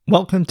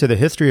Welcome to the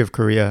History of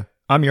Korea.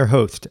 I'm your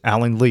host,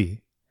 Alan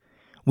Lee.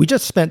 We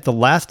just spent the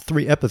last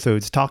 3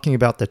 episodes talking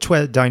about the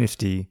Choe'd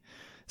dynasty,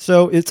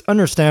 so it's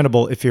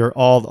understandable if you're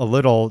all a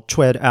little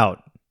Choe'd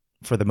out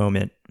for the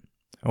moment,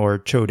 or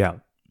Choe'd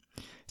out.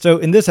 So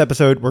in this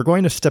episode, we're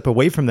going to step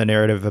away from the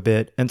narrative a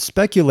bit and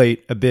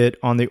speculate a bit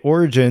on the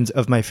origins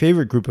of my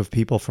favorite group of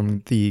people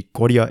from the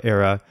Goryeo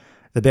era,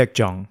 the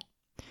Baekjeong.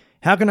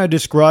 How can I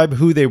describe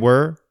who they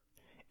were?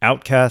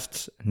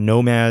 Outcasts,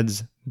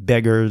 nomads,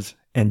 beggars,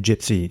 and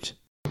gypsies.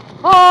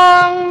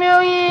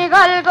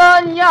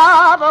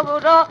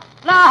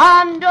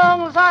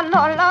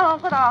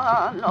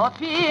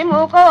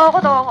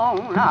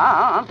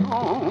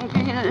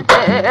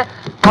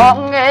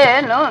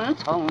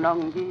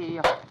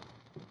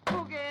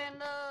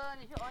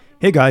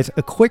 Hey guys,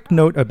 a quick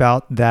note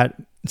about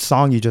that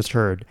song you just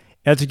heard.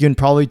 As you can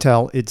probably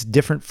tell, it's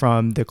different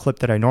from the clip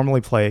that I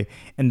normally play,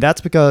 and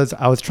that's because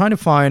I was trying to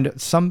find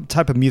some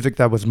type of music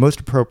that was most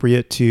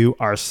appropriate to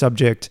our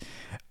subject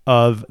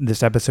of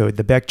this episode,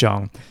 the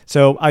Baekjeong.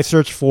 So I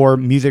searched for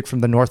music from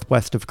the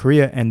northwest of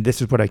Korea, and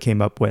this is what I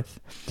came up with.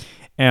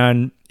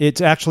 And it's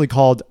actually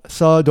called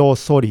Seodo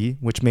Sori,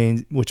 which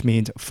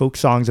means folk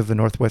songs of the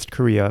Northwest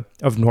Korea.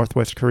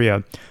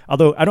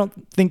 Although I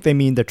don't think they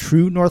mean the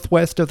true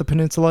northwest of the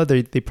peninsula.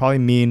 They probably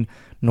mean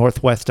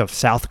northwest of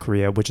South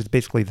Korea, which is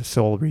basically the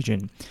Seoul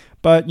region.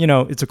 But, you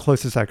know, it's the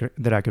closest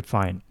that I could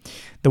find.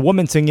 The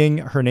woman singing,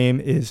 her name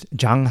is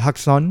Jang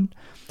Hak-sun,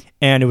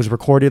 and it was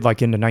recorded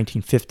like in the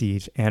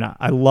 1950s. And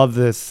I love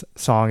this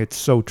song. It's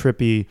so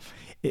trippy.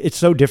 It's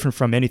so different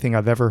from anything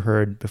I've ever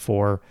heard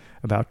before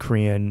about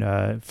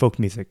Korean folk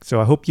music.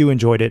 So I hope you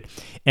enjoyed it.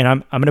 And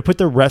I'm going to put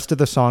the rest of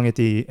the song at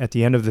the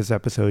end of this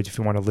episode if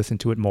you want to listen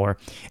to it more.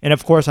 And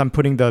of course, I'm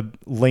putting the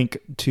link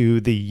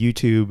to the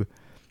YouTube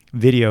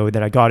video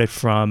that I got it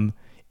from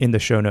in the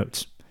show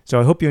notes. So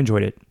I hope you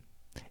enjoyed it.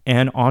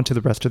 And on to the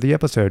rest of the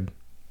episode.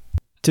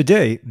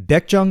 Today,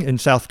 Baekjeong in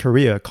South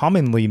Korea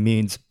commonly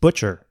means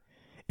butcher.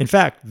 In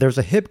fact, there's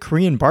a hip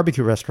Korean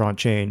barbecue restaurant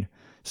chain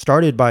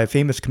started by a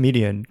famous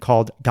comedian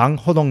called Gang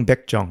Hodong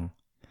Baekjeong.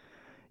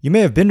 You may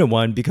have been to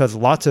one because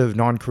lots of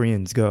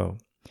non-Koreans go.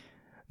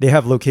 They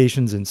have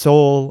locations in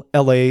Seoul,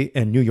 LA,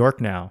 and New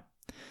York now.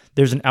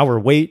 There's an hour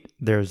wait,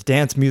 there's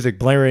dance music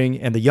blaring,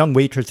 and the young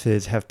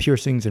waitresses have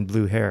piercings and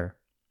blue hair.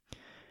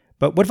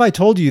 But what if I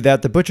told you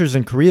that the butchers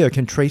in Korea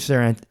can trace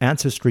their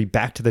ancestry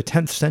back to the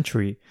 10th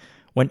century,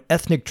 when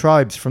ethnic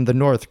tribes from the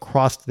north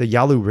crossed the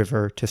Yalu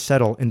River to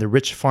settle in the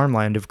rich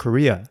farmland of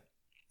Korea?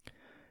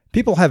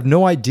 People have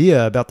no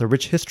idea about the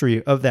rich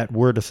history of that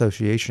word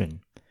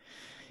association.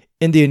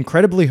 In the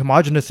incredibly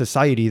homogenous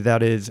society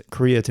that is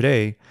Korea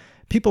today,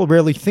 people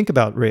rarely think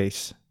about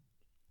race.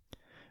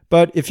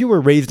 But if you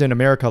were raised in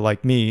America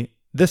like me,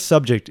 this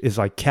subject is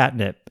like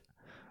catnip.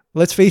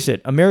 Let's face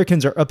it,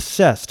 Americans are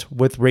obsessed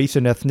with race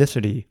and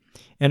ethnicity,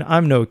 and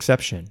I'm no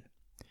exception.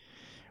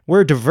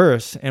 We're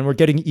diverse, and we're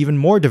getting even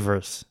more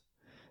diverse,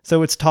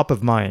 so it's top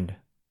of mind,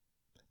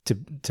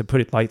 to put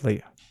it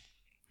lightly.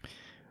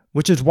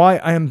 Which is why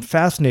I am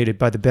fascinated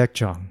by the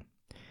Baekjeong.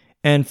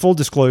 And full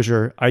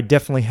disclosure, I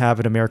definitely have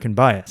an American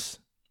bias.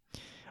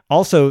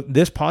 Also,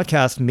 this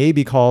podcast may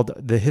be called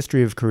The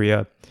History of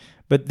Korea,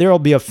 but there will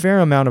be a fair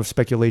amount of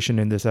speculation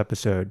in this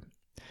episode.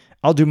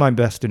 I'll do my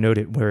best to note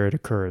it where it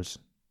occurs.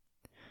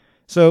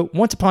 So,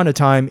 once upon a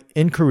time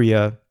in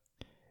Korea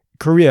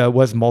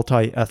was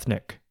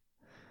multi-ethnic.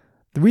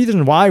 The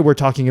reason why we're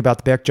talking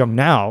about the Baekjeong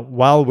now,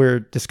 while we're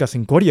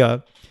discussing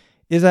Goryeo,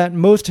 is that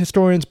most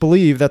historians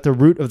believe that the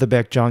root of the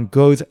Baekjeong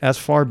goes as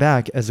far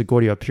back as the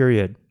Goryeo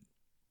period.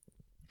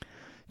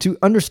 To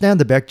understand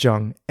the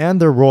Baekjeong and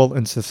their role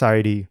in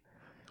society,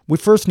 we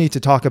first need to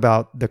talk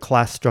about the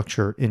class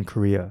structure in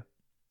Korea.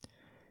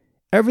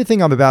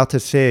 Everything I'm about to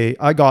say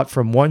I got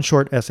from one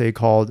short essay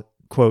called,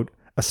 quote,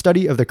 A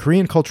Study of the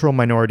Korean Cultural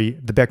Minority,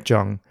 the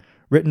Baekjeong,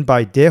 written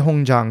by Dae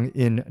Hong-jang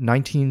in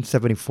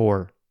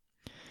 1974.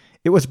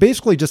 It was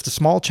basically just a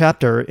small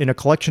chapter in a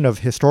collection of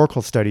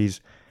historical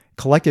studies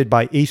collected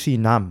by A.C.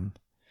 Nam,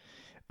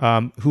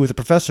 who is a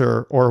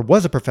professor or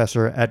was a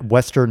professor at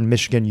Western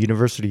Michigan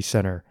University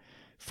Center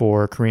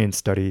for Korean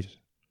Studies.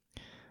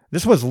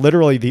 This was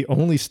literally the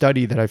only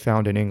study that I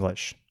found in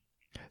English.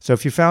 So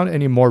if you found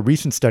any more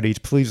recent studies,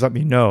 please let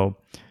me know.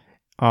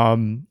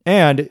 And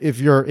if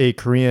you're a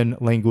Korean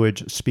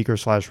language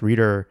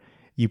speaker/reader,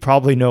 you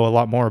probably know a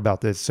lot more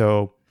about this.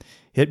 So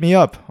hit me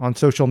up on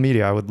social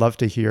media. I would love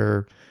to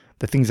hear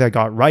the things I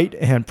got right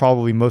and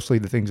probably mostly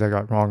the things I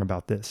got wrong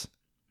about this.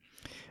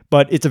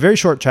 But it's a very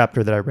short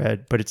chapter that I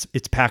read, but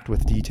it's packed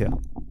with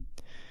detail.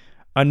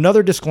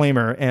 Another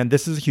disclaimer, and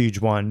this is a huge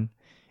one,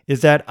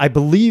 is that I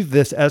believe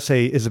this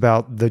essay is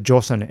about the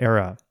Joseon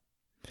era.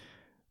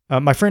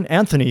 My friend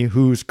Anthony,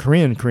 who's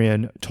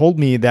Korean, told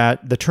me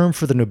that the term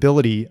for the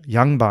nobility,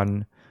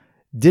 yangban,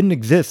 didn't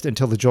exist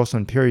until the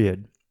Joseon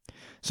period,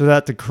 so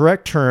that the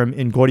correct term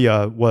in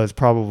Goryeo was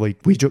probably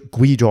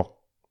gwijok.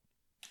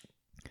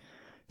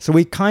 So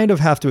we kind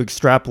of have to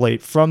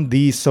extrapolate from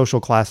these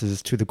social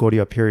classes to the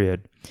Goryeo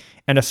period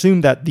and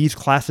assume that these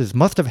classes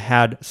must have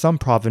had some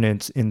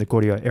provenance in the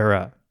Goryeo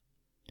era.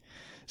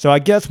 So I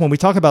guess when we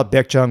talk about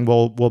Baekjeong,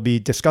 we'll be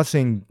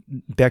discussing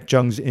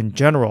Baekjeongs in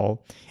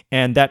general,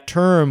 and that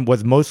term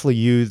was mostly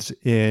used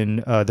in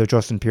the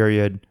Joseon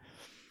period.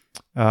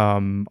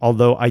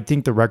 Although I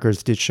think the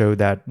records did show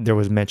that there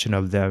was mention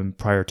of them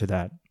prior to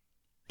that.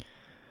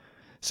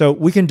 So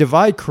we can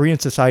divide Korean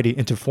society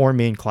into four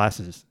main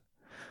classes.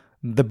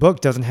 The book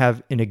doesn't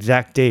have an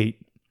exact date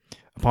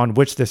upon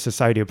which this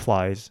society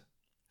applies,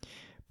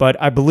 but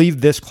I believe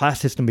this class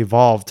system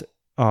evolved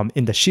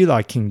in the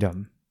Shilla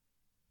kingdom.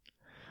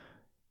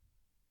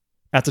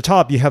 At the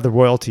top, you have the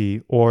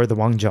royalty, or the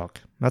Wangjok.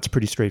 That's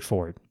pretty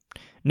straightforward.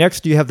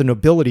 Next, you have the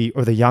nobility,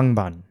 or the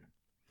Yangban.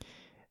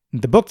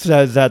 The book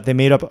says that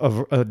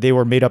they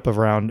were made up of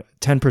around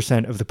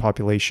 10% of the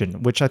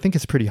population, which I think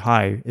is pretty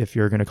high if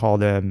you're going to call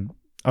them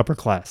upper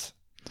class.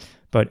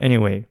 But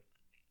anyway,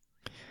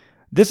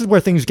 this is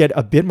where things get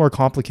a bit more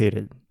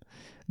complicated.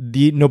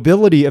 The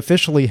nobility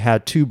officially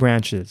had two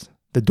branches,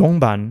 the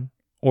Dongban,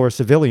 or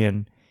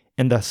civilian,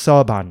 and the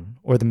Seoban,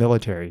 or the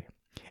military.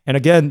 And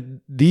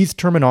again, these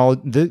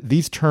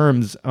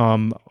terms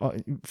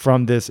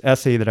from this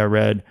essay that I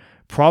read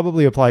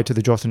probably apply to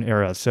the Joseon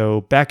era.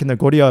 So back in the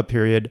Goryeo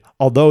period,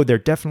 although there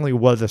definitely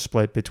was a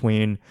split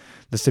between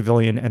the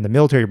civilian and the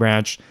military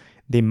branch,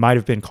 they might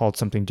have been called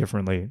something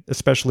differently,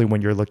 especially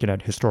when you're looking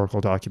at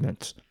historical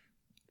documents.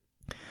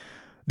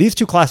 These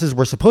two classes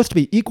were supposed to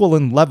be equal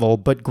in level,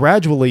 but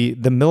gradually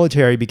the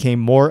military became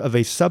more of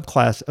a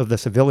subclass of the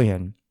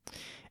civilian,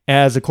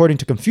 as according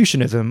to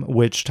Confucianism,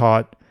 which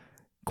taught,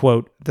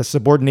 quote, the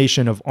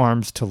subordination of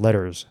arms to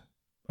letters,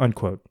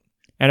 unquote.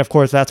 And of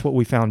course, that's what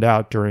we found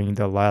out during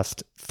the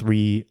last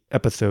 3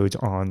 episodes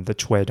on the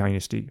Choe'd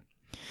dynasty.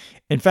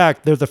 In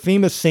fact, there's a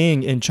famous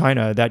saying in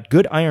China that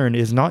good iron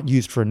is not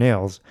used for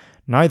nails,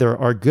 neither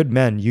are good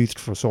men used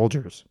for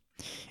soldiers.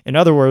 In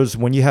other words,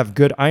 when you have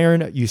good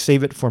iron, you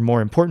save it for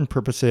more important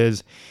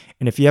purposes,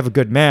 and if you have a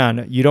good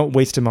man, you don't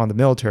waste him on the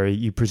military,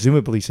 you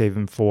presumably save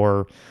him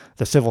for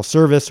the civil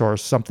service or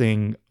some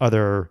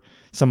other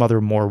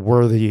more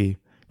worthy,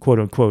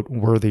 quote-unquote,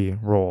 worthy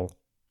role.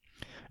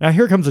 Now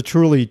here comes a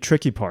truly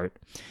tricky part.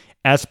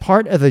 As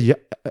part of the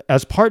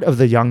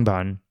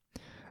Yangban,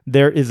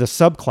 there is a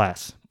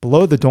subclass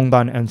below the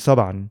Dongban and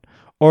Seoban,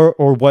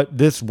 or what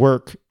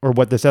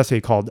this essay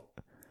called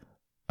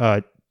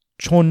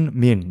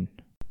Chonmin.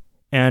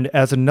 And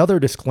as another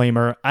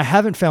disclaimer, I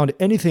haven't found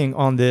anything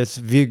on this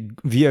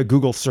via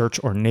Google search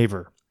or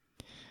Naver,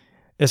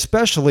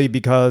 especially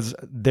because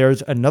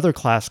there's another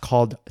class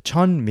called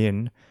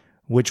Chonmin,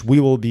 which we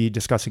will be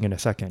discussing in a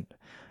second.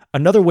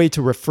 Another way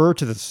to refer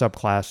to the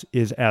subclass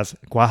is as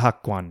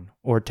Gwahakwan,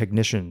 or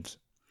technicians.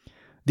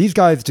 These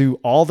guys do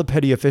all the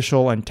petty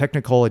official and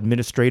technical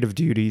administrative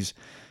duties,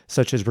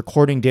 such as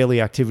recording daily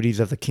activities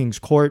of the king's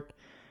court,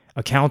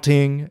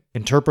 accounting,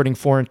 interpreting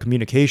foreign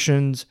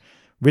communications,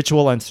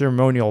 ritual and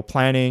ceremonial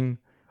planning,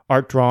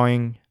 art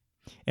drawing,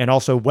 and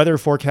also weather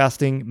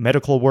forecasting,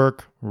 medical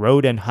work,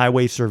 road and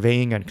highway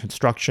surveying and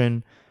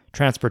construction,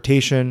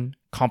 transportation,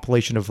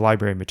 compilation of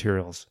library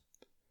materials.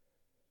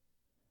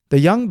 The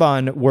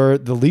Yangban were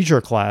the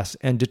leisure class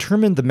and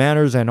determined the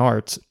manners and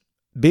arts,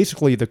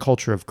 basically the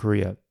culture of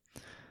Korea.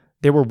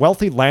 They were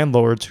wealthy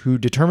landlords who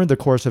determined the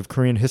course of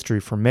Korean history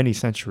for many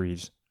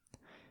centuries.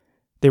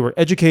 They were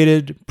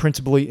educated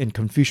principally in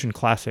Confucian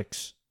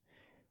classics.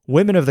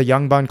 Women of the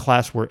Yangban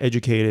class were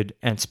educated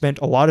and spent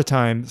a lot of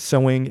time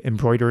sewing,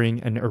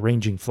 embroidering, and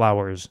arranging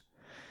flowers.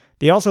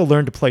 They also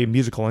learned to play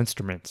musical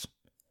instruments.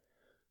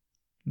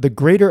 The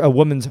greater a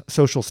woman's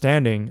social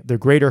standing, the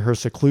greater her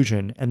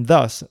seclusion, and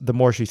thus the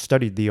more she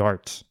studied the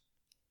arts.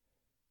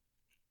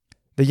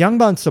 The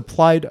Yangban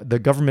supplied the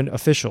government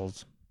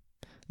officials.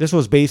 This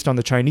was based on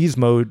the Chinese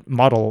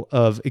model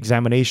of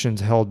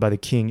examinations held by the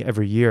king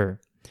every year.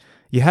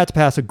 You had to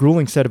pass a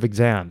grueling set of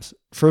exams,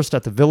 first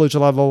at the village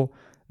level,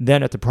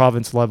 then at the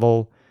province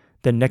level,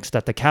 then next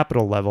at the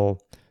capital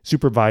level,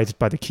 supervised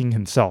by the king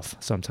himself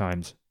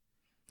sometimes.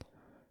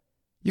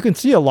 You can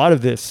see a lot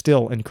of this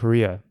still in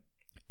Korea.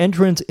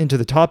 Entrance into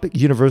the top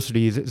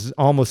universities is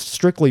almost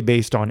strictly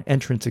based on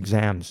entrance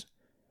exams.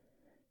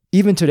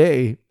 Even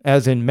today,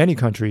 as in many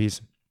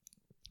countries,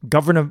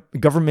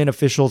 government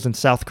officials in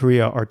South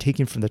Korea are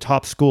taken from the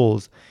top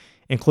schools,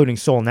 including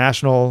Seoul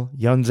National,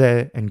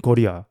 Yonsei, and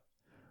Goryeo,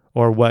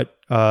 or what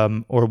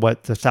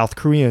the South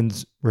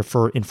Koreans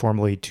refer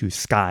informally to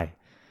SKY.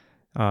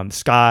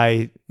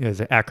 SKY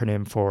is an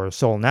acronym for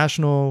Seoul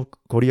National,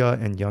 Goryeo,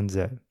 and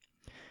Yonsei.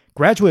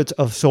 Graduates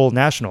of Seoul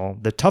National,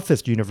 the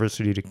toughest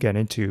university to get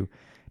into,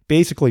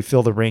 basically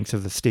fill the ranks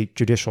of the state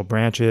judicial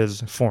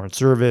branches, foreign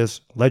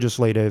service,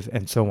 legislative,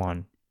 and so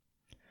on.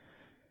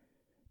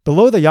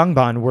 Below the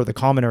Yangban were the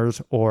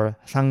commoners, or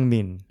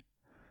sangmin.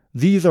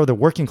 These are the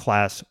working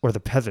class, or the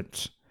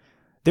peasants.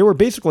 They were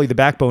basically the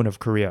backbone of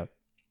Korea.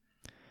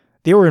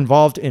 They were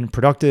involved in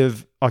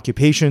productive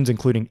occupations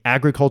including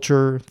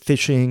agriculture,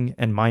 fishing,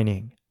 and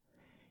mining.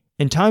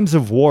 In times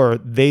of war,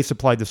 they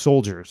supplied the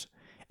soldiers.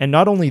 And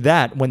not only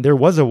that, when there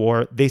was a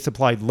war, they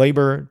supplied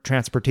labor,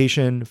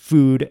 transportation,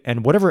 food,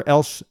 and whatever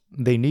else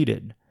they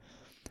needed.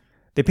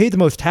 They paid the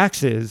most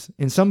taxes.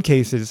 In some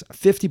cases,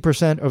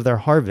 50% of their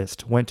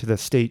harvest went to the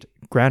state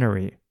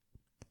granary.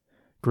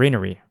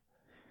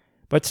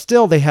 But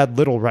still, they had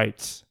little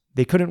rights.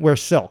 They couldn't wear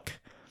silk.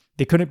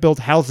 They couldn't build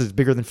houses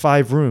bigger than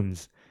 5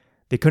 rooms.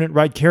 They couldn't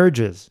ride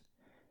carriages.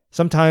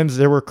 Sometimes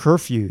there were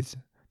curfews.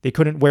 They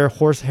couldn't wear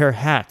horsehair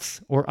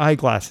hats or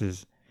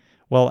eyeglasses.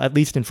 Well, at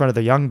least in front of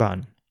the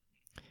yangban.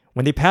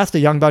 When they passed a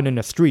yangban in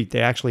the street,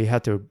 they actually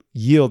had to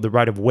yield the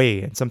right of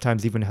way and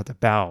sometimes even had to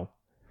bow.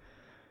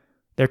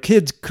 Their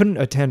kids couldn't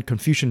attend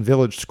Confucian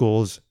village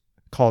schools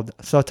called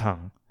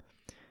satang.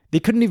 They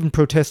couldn't even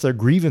protest their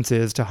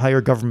grievances to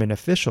higher government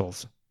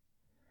officials.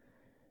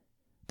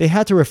 They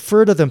had to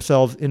refer to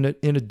themselves in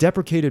a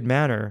deprecated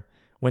manner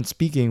when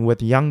speaking with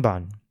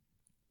yangban.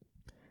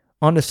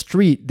 On the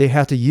street, they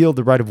had to yield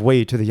the right of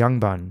way to the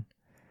yangban.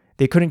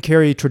 They couldn't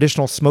carry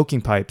traditional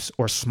smoking pipes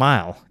or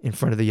smile in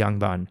front of the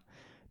yangban.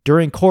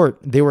 During court,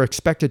 they were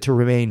expected to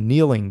remain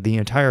kneeling the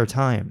entire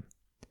time.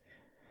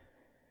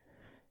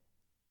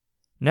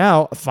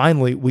 Now,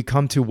 finally, we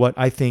come to what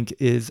I think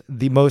is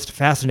the most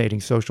fascinating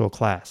social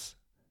class,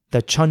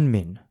 the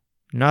Chunmin,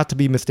 not to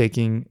be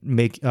mistaken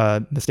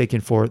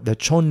for the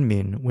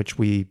Chonmin, which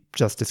we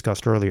just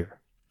discussed earlier.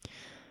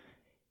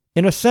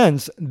 In a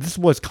sense, this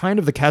was kind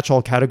of the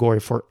catch-all category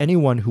for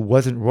anyone who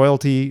wasn't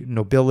royalty,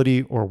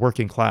 nobility, or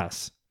working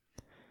class.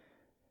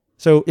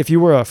 So if you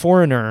were a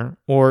foreigner,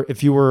 or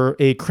if you were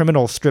a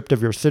criminal stripped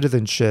of your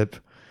citizenship,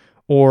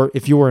 or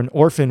if you were an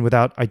orphan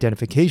without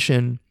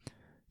identification,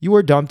 you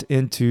were dumped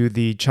into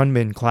the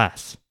Chunmin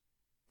class.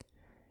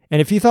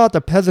 And if you thought the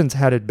peasants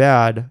had it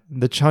bad,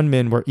 the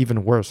Chunmin were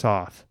even worse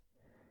off.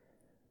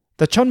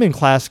 The Chunmin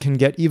class can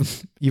get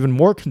even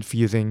more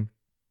confusing,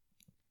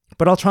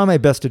 but I'll try my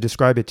best to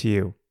describe it to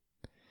you.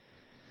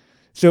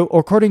 So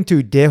according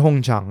to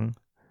Daehongchang,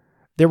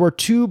 there were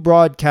 2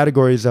 broad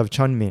categories of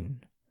Chunmin.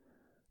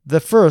 The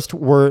first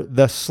were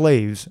the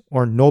slaves,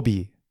 or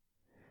nobi.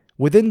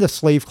 Within the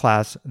slave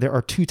class, there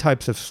are 2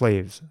 types of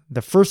slaves.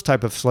 The first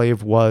type of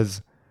slave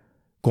was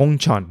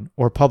gongchun,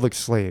 or public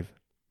slave.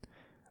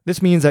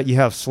 This means that you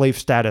have slave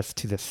status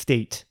to the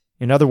state.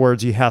 In other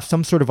words, you have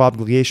some sort of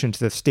obligation to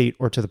the state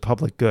or to the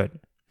public good.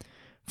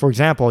 For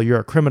example, you're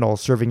a criminal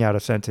serving out a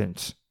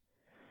sentence.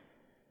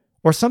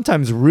 Or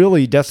sometimes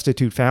really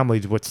destitute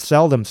families would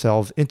sell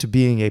themselves into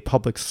being a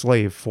public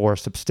slave for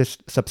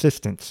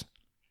subsistence.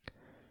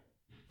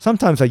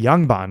 Sometimes a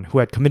yangban who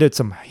had committed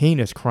some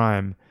heinous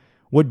crime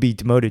would be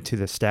demoted to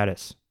this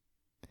status,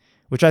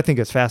 which I think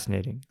is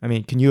fascinating. I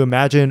mean, can you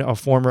imagine a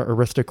former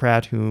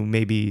aristocrat who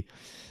maybe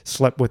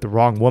slept with the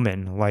wrong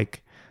woman,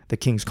 like the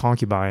king's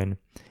concubine,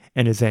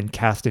 and is then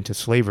cast into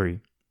slavery?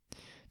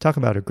 Talk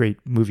about a great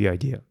movie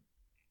idea.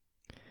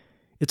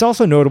 It's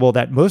also notable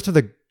that most of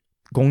the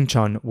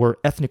Gongchun were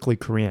ethnically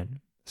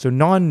Korean, so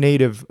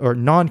non-native or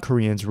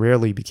non-Koreans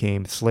rarely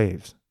became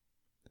slaves,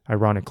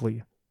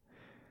 ironically.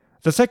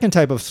 The second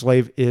type of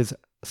slave is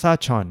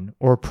sachon,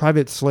 or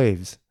private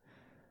slaves.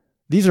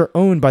 These are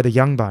owned by the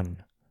yangban.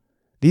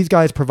 These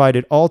guys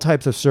provided all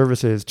types of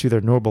services to their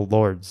noble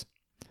lords.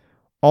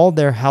 All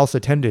their house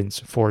attendants,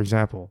 for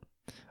example.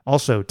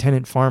 Also,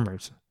 tenant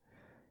farmers.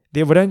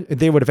 They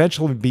would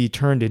eventually be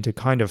turned into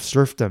kind of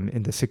serfdom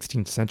in the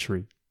 16th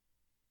century.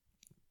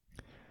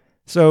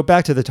 So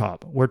back to the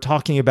top. We're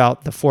talking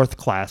about the 4th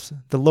class,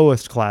 the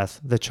lowest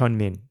class, the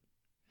Chunmin.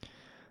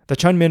 The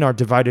Chunmin are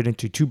divided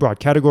into 2 broad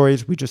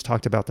categories. We just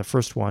talked about the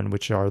first one,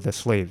 which are the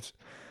slaves.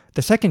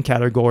 The second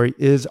category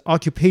is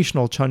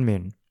occupational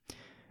Chunmin.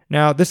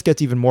 Now, this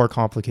gets even more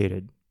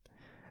complicated.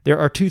 There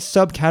are 2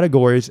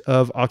 subcategories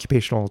of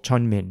occupational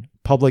Chunmin,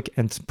 public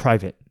and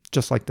private,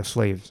 just like the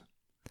slaves.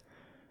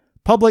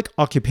 Public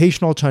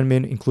occupational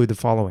Chunmin include the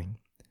following.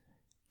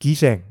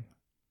 Giseng.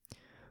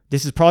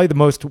 This is probably the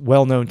most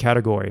well-known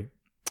category.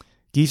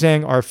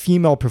 Giseng are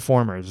female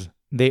performers.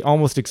 They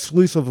almost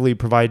exclusively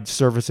provide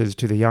services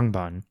to the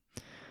yangban.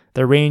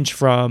 They range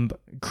from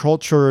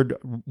cultured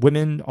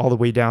women all the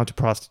way down to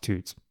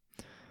prostitutes.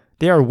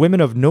 They are women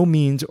of no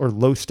means or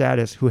low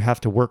status who have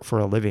to work for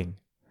a living.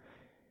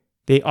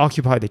 They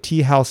occupy the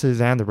tea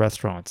houses and the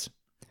restaurants.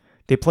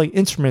 They play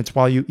instruments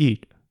while you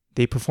eat.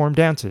 They perform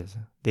dances.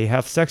 They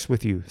have sex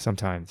with you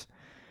sometimes.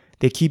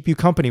 They keep you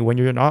company when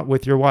you're not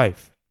with your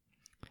wife.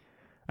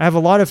 I have a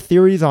lot of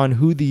theories on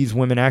who these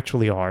women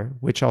actually are,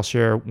 which I'll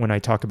share when I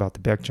talk about the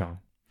Baekjeong.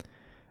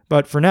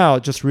 But for now,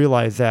 just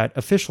realize that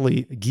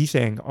officially,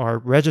 Giseng are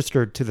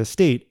registered to the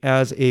state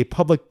as a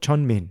public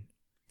Chunmin.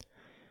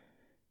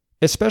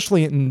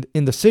 Especially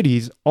in the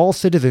cities, all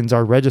citizens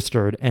are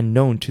registered and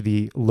known to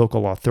the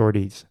local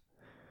authorities.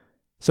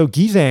 So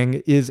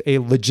Giseng is a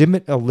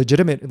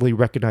legitimately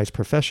recognized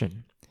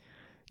profession.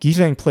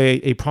 Giseng play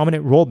a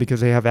prominent role because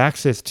they have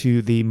access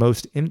to the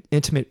most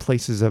intimate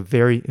places of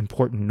very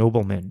important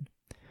noblemen.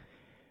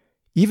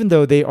 Even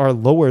though they are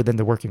lower than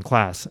the working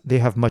class, they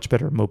have much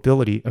better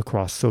mobility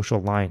across social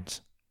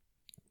lines.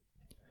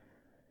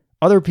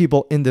 Other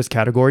people in this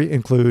category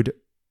include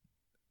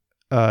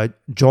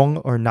jong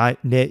or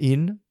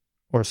nein,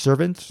 or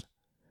servants,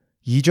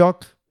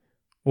 yijok,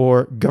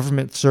 or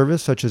government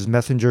service such as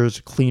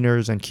messengers,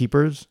 cleaners, and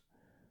keepers,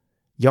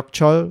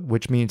 Yeokcheol,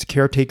 which means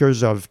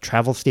caretakers of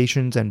travel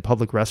stations and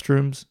public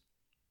restrooms.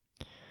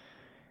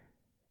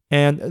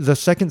 And the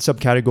second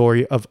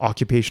subcategory of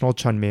occupational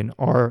chunmin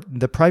are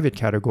the private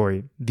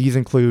category. These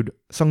include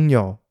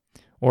seongnyo,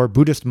 or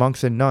Buddhist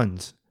monks and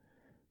nuns,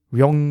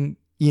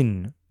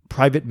 ryongin,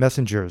 private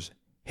messengers,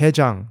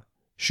 haejang,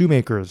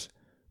 shoemakers,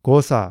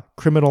 gosa,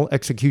 criminal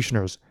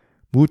executioners,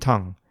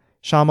 mutang,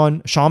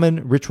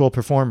 shaman ritual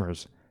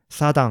performers,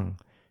 sadang,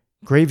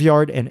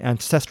 graveyard and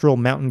ancestral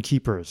mountain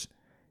keepers,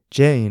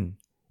 jain,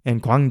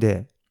 and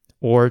gwangdae,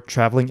 or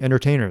traveling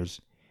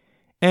entertainers.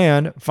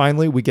 And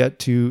finally, we get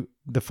to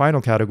the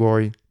final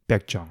category,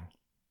 Baekjeong.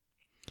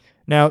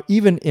 Now,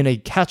 even in a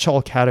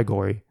catch-all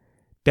category,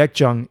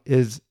 Baekjeong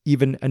is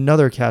even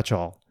another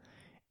catch-all.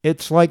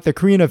 It's like the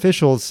Korean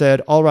officials said,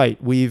 all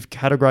right, we've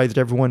categorized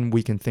everyone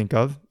we can think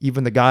of,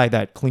 even the guy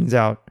that cleans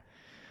out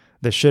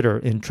the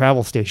shitter in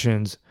travel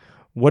stations.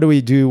 What do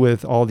we do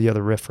with all the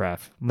other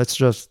riffraff? Let's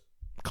just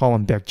call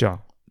him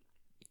Baekjeong.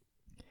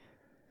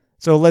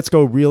 So let's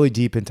go really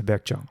deep into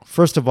Baekjeong.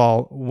 First of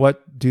all,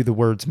 what do the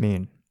words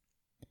mean?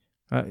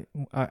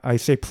 I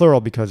say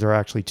plural because there are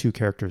actually two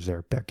characters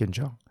there, Baek and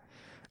Jeong.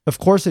 Of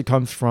course, it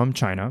comes from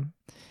China.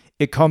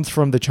 It comes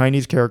from the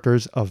Chinese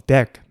characters of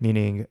Baek,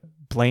 meaning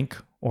blank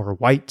or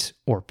white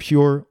or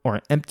pure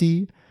or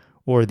empty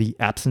or the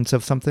absence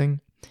of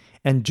something,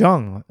 and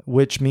Jeong,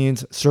 which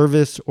means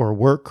service or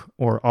work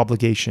or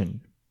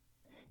obligation.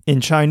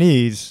 In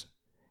Chinese,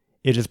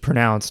 it is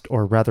pronounced,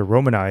 or rather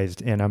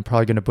romanized, and I'm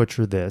probably going to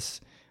butcher this,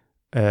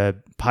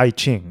 Pai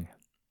Ching.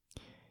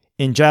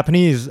 In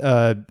Japanese,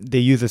 they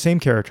use the same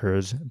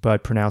characters,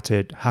 but pronounce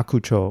it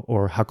hakucho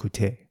or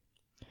hakute.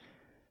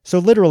 So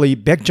literally,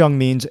 Baekjeong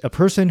means a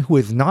person who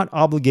is not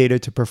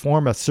obligated to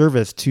perform a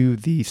service to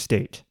the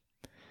state.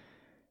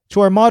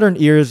 To our modern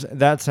ears,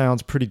 that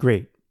sounds pretty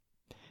great.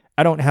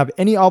 I don't have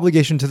any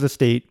obligation to the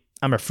state.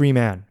 I'm a free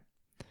man.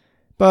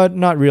 But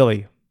not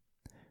really.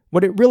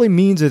 What it really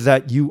means is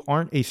that you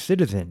aren't a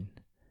citizen,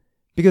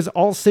 because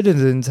all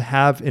citizens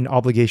have an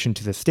obligation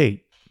to the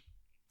state.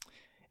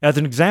 As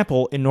an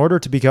example, in order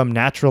to become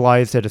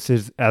naturalized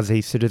as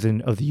a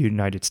citizen of the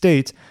United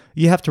States,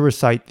 you have to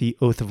recite the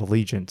Oath of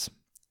Allegiance.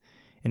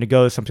 And it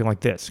goes something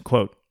like this,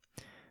 quote,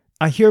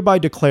 I hereby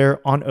declare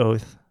on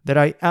oath that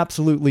I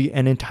absolutely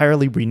and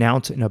entirely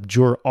renounce and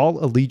abjure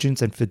all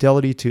allegiance and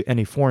fidelity to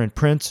any foreign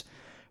prince,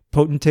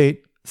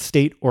 potentate,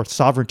 state, or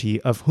sovereignty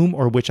of whom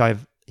or which I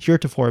have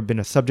heretofore been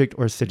a subject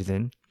or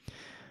citizen,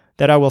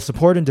 that I will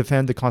support and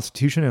defend the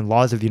Constitution and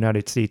laws of the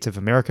United States of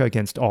America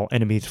against all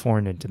enemies,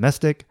 foreign and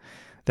domestic,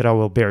 that I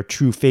will bear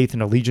true faith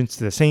and allegiance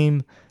to the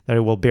same, that I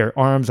will bear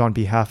arms on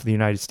behalf of the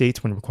United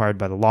States when required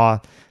by the law,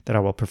 that I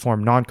will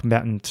perform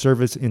non-combatant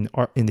service in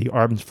the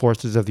armed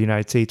forces of the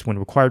United States when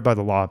required by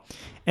the law,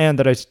 and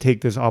that I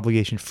take this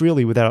obligation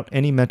freely without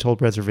any mental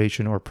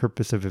reservation or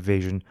purpose of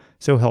evasion,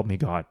 so help me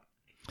God.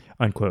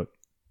 Unquote.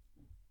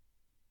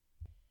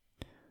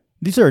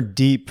 These are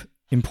deep,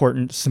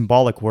 important,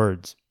 symbolic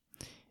words,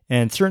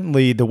 and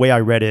certainly the way I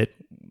read it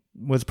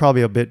was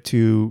probably a bit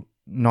too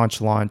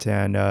nonchalant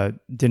and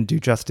didn't do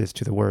justice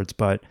to the words,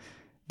 but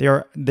they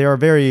are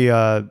very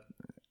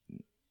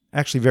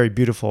actually very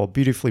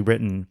beautifully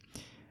written,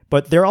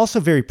 but they're also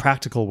very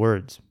practical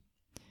words.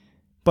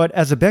 But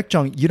as a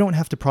Baekjeong, you don't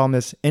have to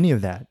promise any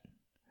of that.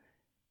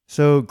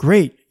 So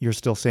great, you're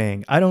still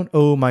saying, I don't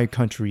owe my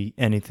country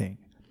anything.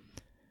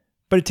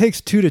 But it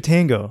takes two to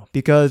tango,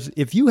 because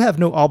if you have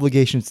no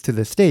obligations to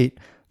the state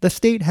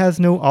has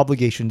no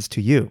obligations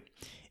to you.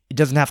 It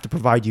doesn't have to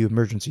provide you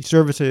emergency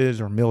services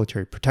or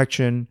military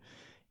protection.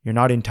 You're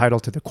not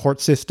entitled to the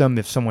court system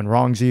if someone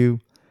wrongs you.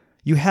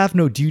 You have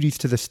no duties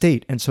to the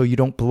state, and so you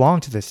don't belong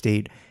to the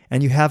state,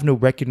 and you have no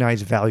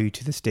recognized value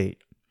to the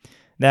state.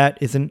 That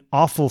is an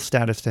awful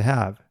status to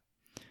have.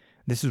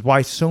 This is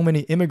why so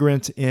many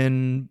immigrants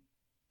in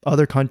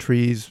other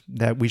countries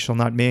that we shall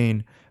not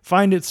name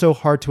find it so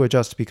hard to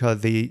adjust,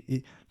 because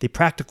they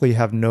practically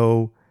have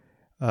no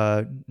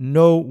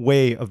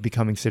way of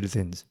becoming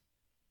citizens.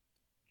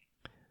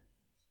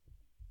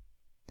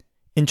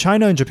 In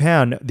China and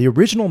Japan, the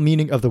original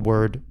meaning of the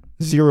word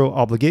zero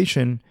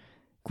obligation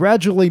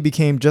gradually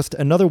became just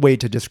another way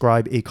to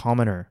describe a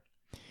commoner.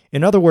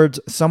 In other words,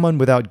 someone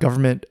without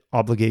government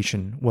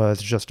obligation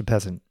was just a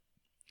peasant.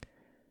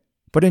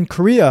 But in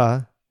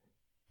Korea,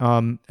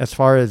 as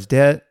far as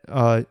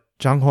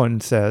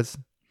Janghon says,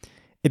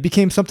 it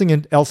became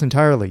something else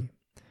entirely.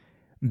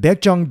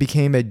 Baekjeong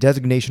became a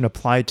designation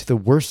applied to the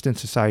worst in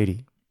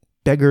society,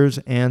 beggars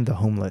and the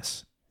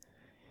homeless.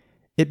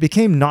 It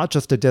became not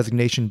just a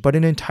designation, but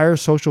an entire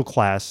social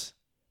class,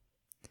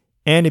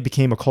 and it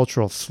became a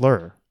cultural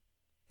slur.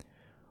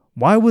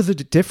 Why was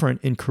it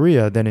different in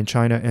Korea than in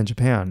China and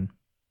Japan?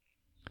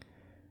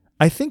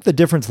 I think the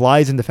difference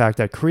lies in the fact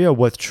that Korea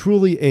was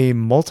truly a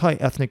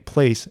multi-ethnic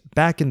place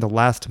back in the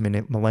last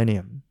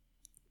millennium.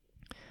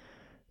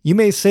 You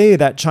may say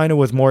that China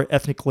was more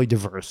ethnically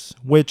diverse,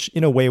 which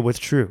in a way was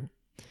true.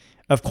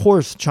 Of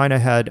course, China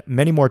had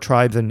many more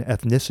tribes and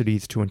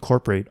ethnicities to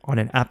incorporate on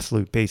an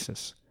absolute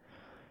basis.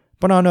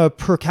 But on a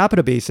per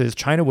capita basis,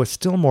 China was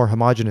still more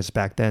homogenous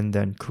back then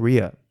than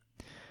Korea.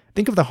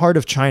 Think of the heart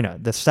of China,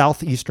 the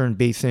southeastern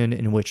basin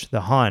in which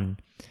the Han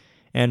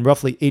and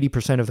roughly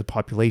 80% of the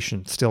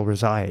population still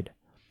reside.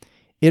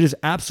 It is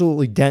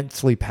absolutely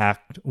densely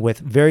packed with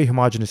very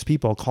homogenous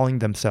people calling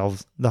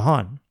themselves the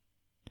Han.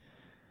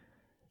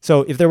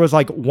 So if there was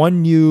like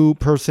one new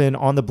person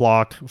on the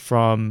block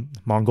from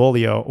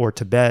Mongolia or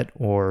Tibet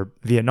or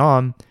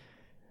Vietnam,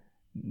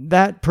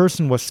 that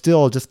person was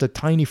still just a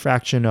tiny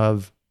fraction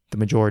of the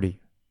majority.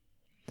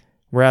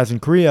 Whereas in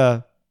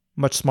Korea,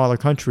 much smaller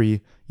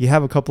country, you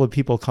have a couple of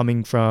people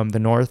coming from the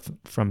north,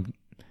 from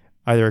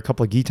either a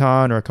couple of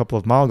Gitan or a couple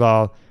of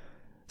Malgal.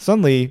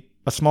 Suddenly,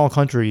 a small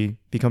country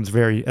becomes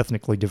very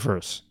ethnically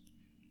diverse.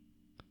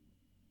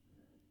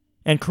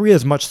 And Korea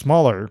is much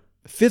smaller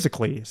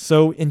physically,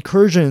 so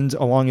incursions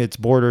along its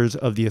borders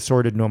of the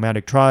assorted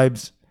nomadic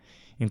tribes,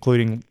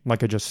 including,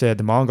 like I just said,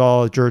 the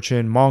Mongol,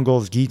 Jurchen,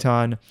 Mongols,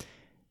 Gitan,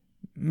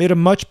 made a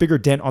much bigger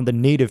dent on the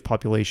native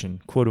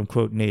population,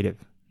 quote-unquote native.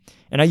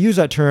 And I use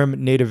that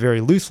term native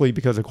very loosely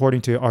because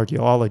according to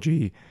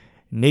archaeology,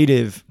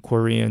 native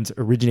Koreans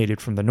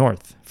originated from the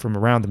north, from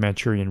around the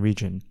Manchurian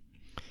region.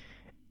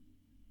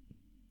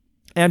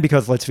 And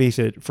because, let's face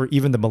it, for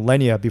even the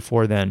millennia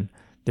before then,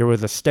 there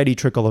was a steady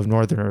trickle of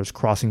northerners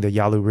crossing the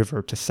Yalu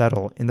River to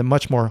settle in the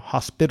much more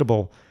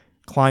hospitable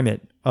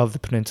climate of the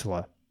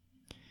peninsula.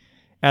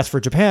 As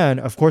for Japan,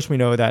 of course we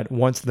know that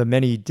once the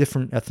many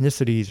different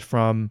ethnicities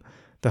from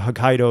the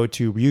Hokkaido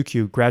to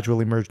Ryukyu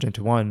gradually merged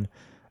into one,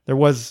 there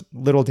was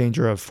little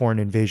danger of foreign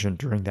invasion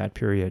during that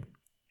period.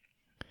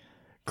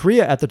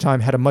 Korea at the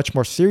time had a much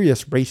more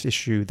serious race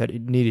issue that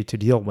it needed to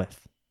deal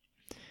with.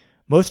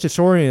 Most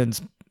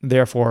historians,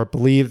 therefore,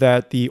 believe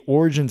that the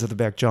origins of the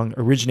Baekjeong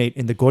originate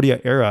in the Goryeo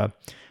era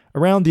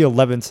around the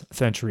 11th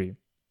century.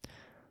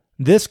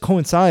 This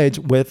coincides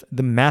with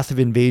the massive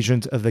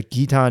invasions of the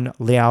Khitan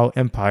Liao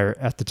Empire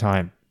at the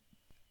time.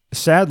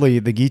 Sadly,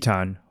 the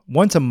Khitan,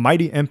 once a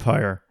mighty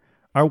empire,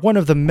 are one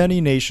of the many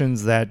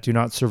nations that do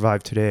not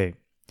survive today.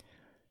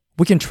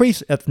 We can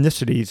trace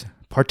ethnicities,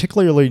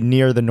 particularly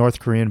near the North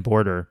Korean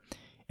border,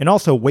 and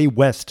also way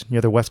west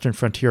near the western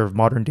frontier of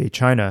modern-day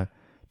China,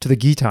 to the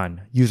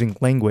Khitan, using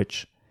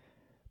language.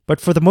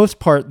 But for the most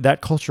part,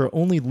 that culture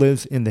only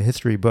lives in the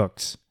history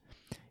books.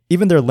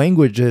 Even their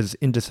language is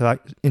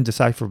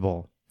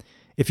indecipherable.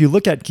 If you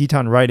look at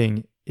Khitan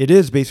writing, it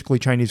is basically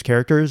Chinese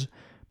characters,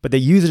 but they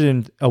use it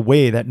in a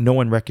way that no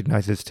one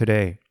recognizes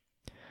today.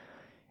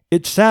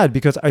 It's sad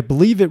because I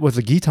believe it was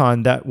the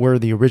Khitan that were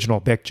the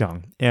original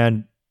Baekjeong,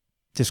 and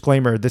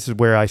disclaimer, this is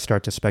where I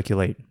start to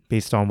speculate,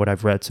 based on what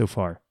I've read so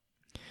far.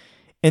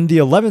 In the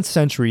 11th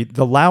century,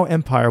 the Liao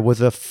Empire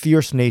was a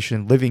fierce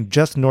nation living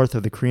just north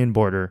of the Korean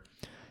border,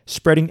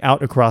 spreading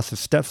out across the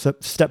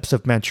steppes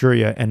of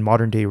Manchuria and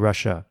modern-day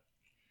Russia.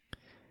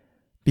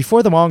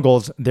 Before the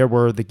Mongols, there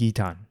were the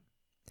Khitan.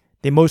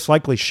 They most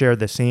likely shared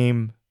the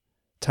same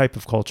type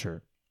of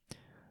culture.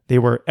 They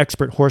were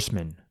expert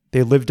horsemen.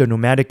 They lived a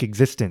nomadic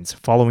existence,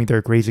 following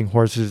their grazing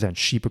horses and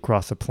sheep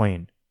across the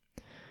plain.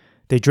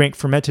 They drank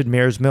fermented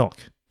mare's milk.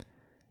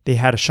 They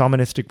had a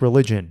shamanistic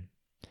religion.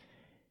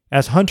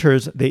 As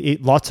hunters, they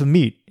ate lots of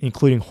meat,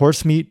 including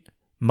horse meat,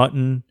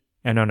 mutton,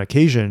 and on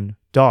occasion,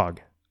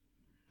 dog.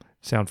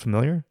 Sound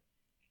familiar?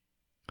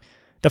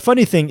 The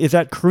funny thing is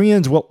that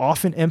Koreans will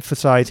often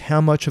emphasize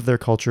how much of their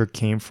culture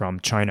came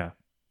from China.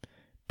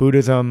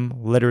 Buddhism,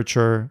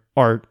 literature,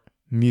 art,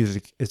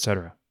 music,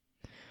 etc.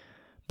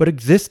 But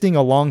existing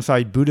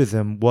alongside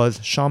Buddhism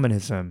was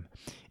shamanism,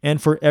 and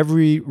for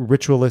every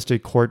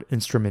ritualistic court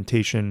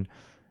instrumentation,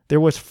 there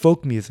was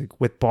folk music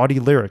with bawdy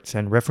lyrics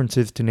and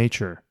references to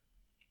nature.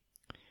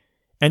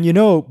 And you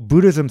know,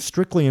 Buddhism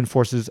strictly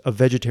enforces a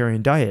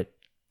vegetarian diet,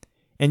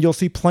 and you'll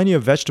see plenty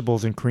of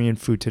vegetables in Korean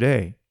food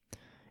today.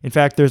 In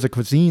fact, there's a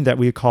cuisine that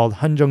we call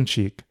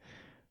hanjeongshik,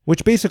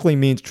 which basically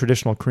means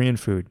traditional Korean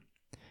food.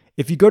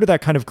 If you go to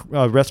that kind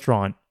of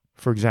restaurant,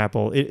 for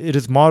example, it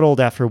is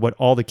modeled after what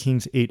all the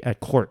kings ate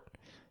at court.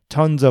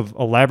 Tons of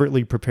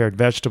elaborately prepared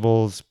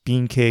vegetables,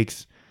 bean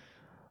cakes,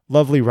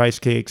 lovely rice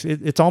cakes.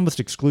 It's almost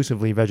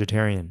exclusively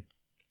vegetarian.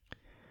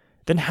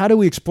 Then how do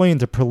we explain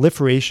the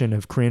proliferation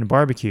of Korean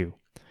barbecue?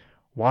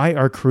 Why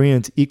are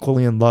Koreans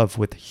equally in love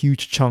with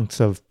huge chunks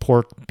of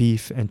pork,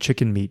 beef, and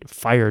chicken meat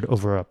fired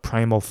over a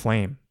primal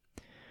flame?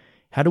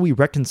 How do we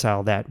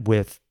reconcile that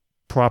with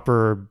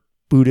proper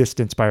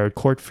Buddhist-inspired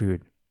court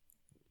food?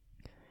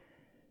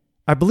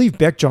 I believe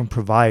Baekjeong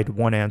provide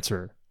one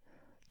answer.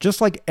 Just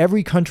like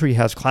every country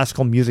has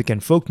classical music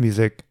and folk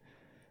music,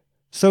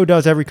 so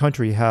does every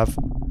country have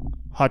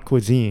hot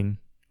cuisine,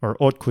 or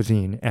haute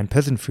cuisine, and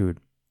peasant food.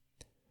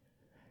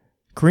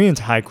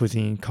 Korean's high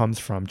cuisine comes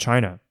from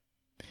China.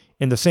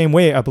 In the same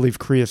way, I believe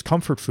Korea's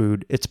comfort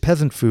food, its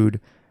peasant food,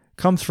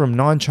 comes from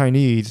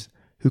non-Chinese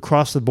who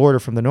cross the border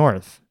from the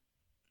north.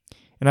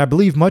 And I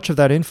believe much of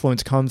that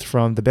influence comes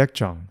from the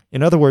Baekjeong.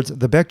 In other words,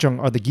 the Baekjeong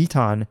are the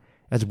Khitan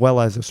as well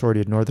as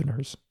assorted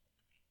northerners.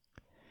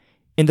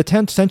 In the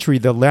 10th century,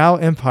 the Liao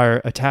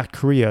Empire attacked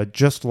Korea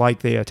just like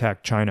they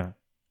attacked China.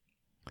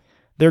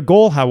 Their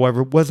goal,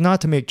 however, was not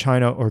to make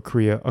China or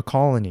Korea a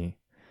colony.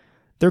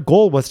 Their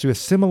goal was to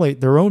assimilate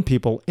their own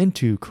people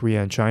into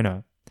Korea and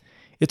China.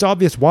 It's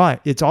obvious why.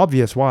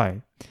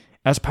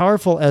 As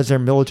powerful as their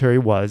military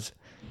was,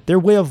 their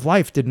way of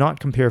life did not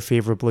compare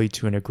favorably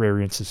to an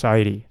agrarian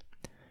society.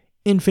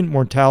 Infant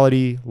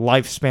mortality,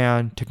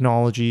 lifespan,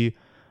 technology,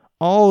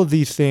 all of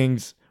these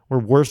things were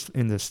worse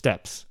in the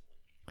steppes.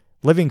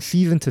 Living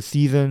season to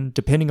season,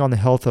 depending on the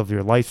health of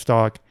your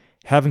livestock,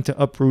 having to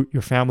uproot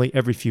your family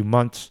every few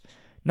months,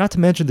 not to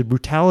mention the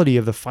brutality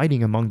of the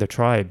fighting among the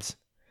tribes.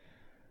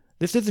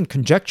 This isn't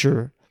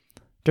conjecture.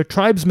 The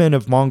tribesmen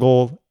of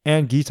Mongol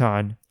and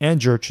Khitan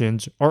and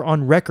Jurchens are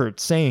on record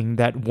saying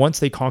that once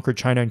they conquered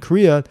China and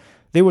Korea,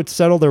 they would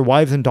settle their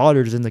wives and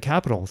daughters in the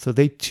capital so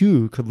they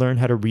too could learn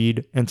how to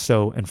read and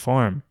sew and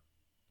farm.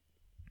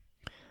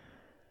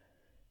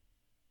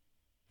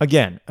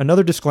 Again,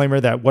 another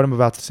disclaimer that what I'm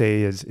about to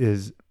say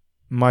is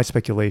my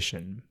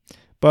speculation.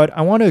 But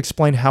I want to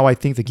explain how I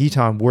think the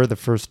Khitan were the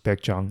first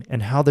Baekjeong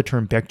and how the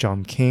term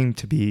Baekjeong came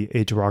to be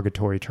a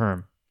derogatory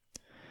term.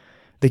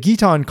 The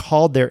Khitan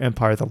called their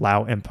empire the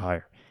Lao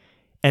Empire,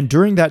 and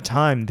during that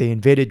time they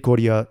invaded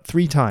Goryeo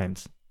 3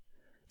 times.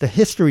 The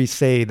histories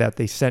say that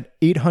they sent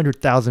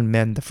 800,000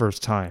 men the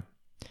first time.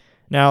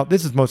 Now,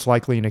 this is most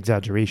likely an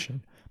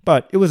exaggeration,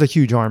 but it was a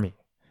huge army.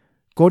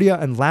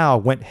 Goryeo and Lao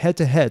went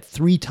head-to-head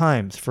 3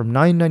 times from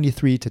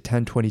 993 to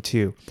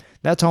 1022.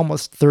 That's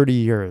almost 30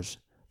 years.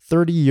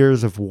 30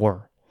 years of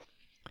war.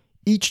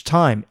 Each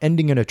time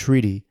ending in a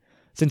treaty,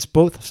 since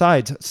both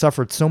sides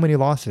suffered so many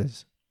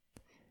losses.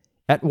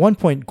 At one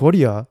point,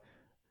 Goryeo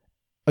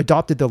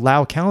adopted the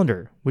Lao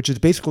calendar, which is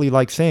basically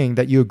like saying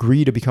that you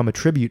agree to become a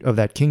tribute of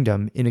that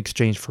kingdom in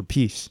exchange for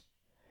peace.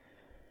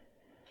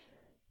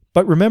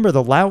 But remember,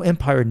 the Lao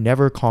Empire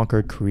never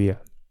conquered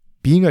Korea.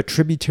 Being a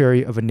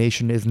tributary of a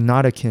nation is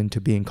not akin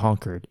to being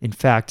conquered. In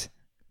fact,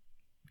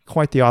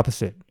 quite the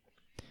opposite.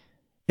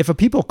 If a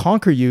people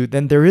conquer you,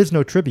 then there is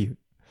no tribute.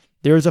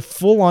 There is a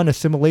full-on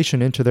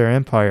assimilation into their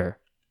empire.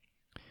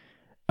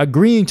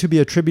 Agreeing to be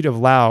a tribute of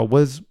Lao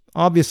was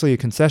obviously a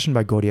concession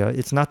by Goryeo.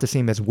 It's not the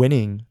same as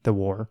winning the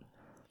war.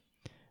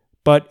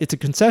 But it's a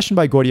concession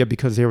by Goryeo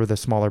because they were the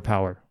smaller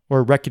power, or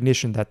a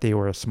recognition that they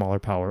were a smaller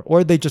power,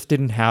 or they just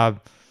didn't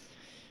have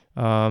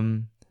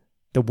the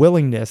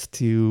willingness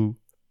to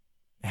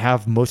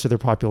have most of their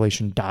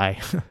population die,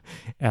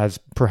 as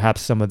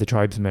perhaps some of the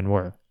tribesmen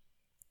were.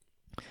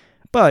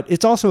 But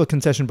it's also a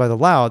concession by the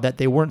Lao that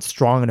they weren't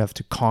strong enough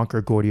to conquer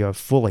Goryeo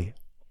fully.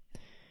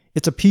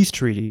 It's a peace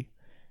treaty,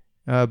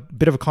 a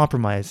bit of a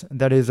compromise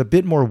that is a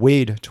bit more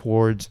weighed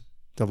towards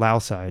the Lao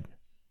side.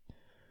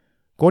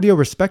 Goryeo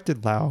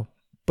respected Lao,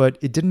 but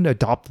it didn't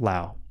adopt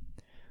Lao,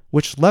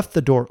 which left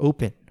the door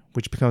open,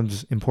 which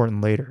becomes important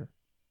later.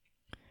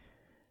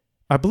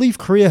 I believe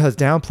Korea has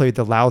downplayed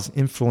the Lao's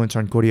influence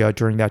on Goryeo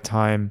during that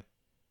time,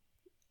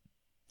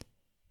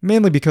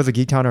 mainly because the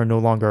Khitan are no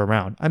longer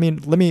around. I mean,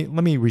 let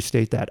me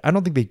restate that. I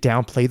don't think they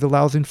downplay the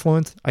Lao's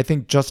influence. I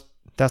think just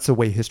that's the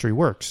way history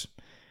works.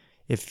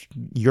 If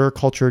your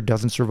culture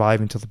doesn't survive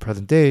until the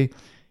present day,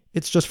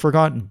 it's just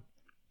forgotten.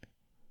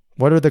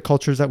 What are the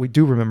cultures that we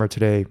do remember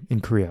today in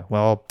Korea?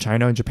 Well,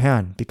 China and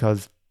Japan,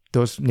 because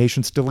those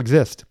nations still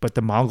exist. But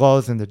the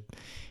Mongols and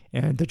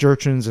the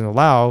Jurchens and the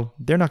Lao,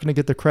 they're not going to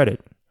get the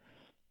credit.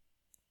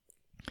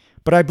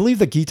 But I believe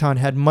the Khitan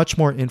had much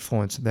more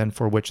influence than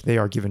for which they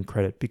are given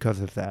credit because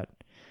of that.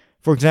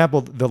 For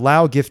example, the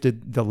Lao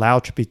gifted the Lao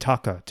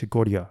Tripitaka to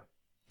Goryeo.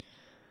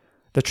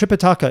 The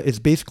Tripitaka is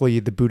basically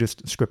the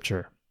Buddhist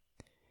scripture.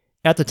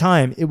 At the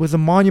time, it was a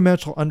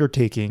monumental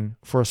undertaking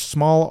for a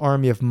small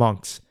army of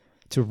monks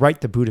to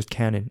write the Buddhist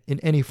canon in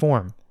any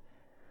form.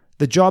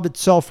 The job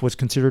itself was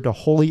considered a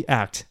holy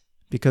act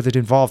because it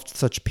involved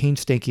such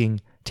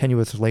painstaking,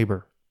 tenuous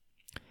labor.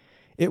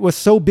 It was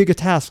so big a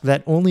task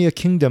that only a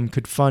kingdom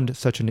could fund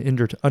such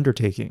an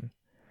undertaking.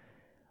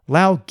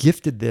 Lao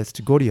gifted this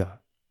to Goryeo.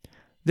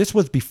 This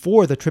was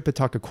before the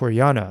Tripitaka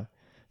Koreana,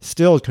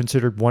 still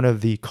considered one of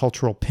the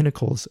cultural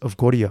pinnacles of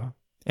Goryeo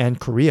and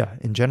Korea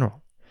in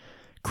general.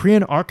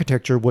 Korean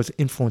architecture was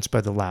influenced by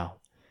the Lao.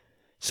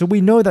 So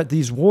we know that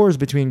these wars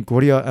between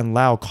Goryeo and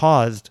Lao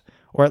caused,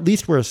 or at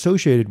least were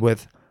associated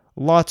with,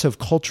 lots of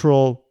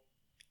cultural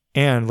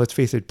and, let's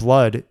face it,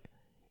 blood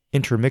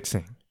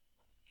intermixing.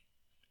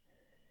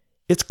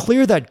 It's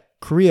clear that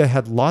Korea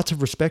had lots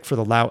of respect for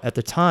the Lao at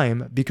the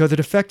time because it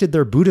affected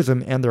their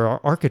Buddhism and their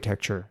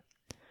architecture.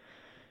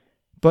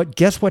 But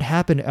guess what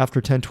happened after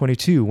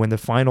 1022 when the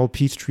final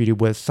peace treaty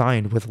was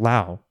signed with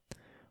Lao?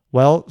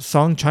 Well,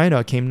 Song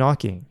China came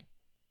knocking.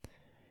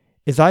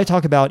 As I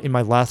talk about in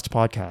my last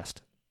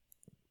podcast,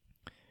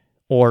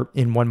 or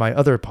in one of my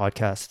other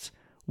podcasts,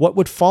 what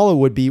would follow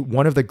would be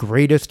one of the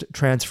greatest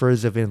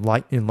transfers of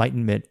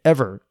enlightenment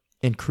ever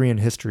in Korean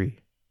history,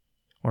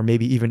 or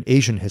maybe even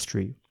Asian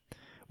history.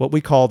 What we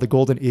call the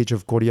golden age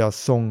of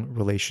Goryeo-Song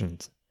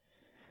relations.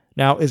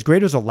 Now, as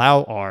great as the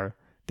Lao are,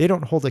 they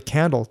don't hold a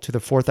candle to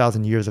the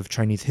 4,000 years of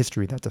Chinese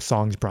history that the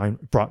Songs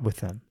brought with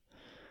them.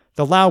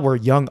 The Lao were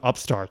young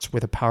upstarts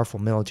with a powerful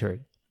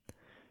military.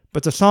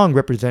 but the song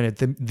represented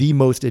the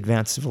most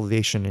advanced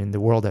civilization in the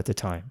world at the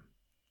time.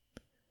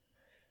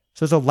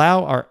 So the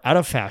Lao are out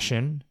of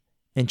fashion,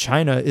 and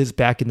China is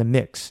back in the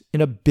mix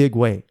in a big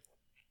way.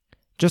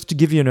 Just to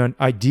give you an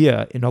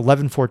idea, in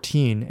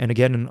 1114 and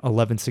again in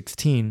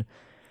 1116,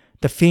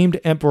 the famed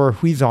Emperor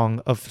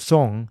Huizong of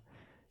Song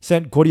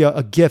sent Goryeo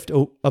a gift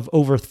of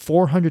over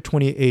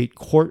 428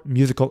 court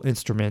musical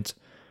instruments,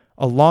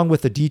 along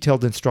with the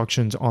detailed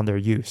instructions on their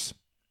use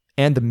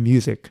and the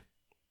music.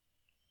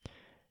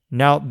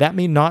 Now, that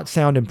may not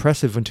sound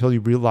impressive until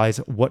you realize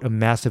what a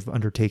massive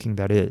undertaking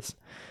that is.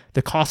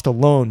 The cost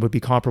alone would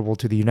be comparable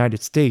to the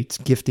United States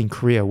gifting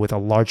Korea with a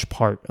large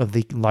part of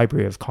the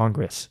Library of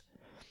Congress.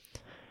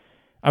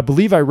 I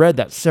believe I read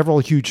that several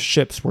huge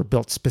ships were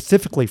built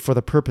specifically for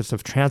the purpose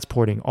of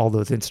transporting all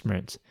those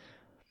instruments.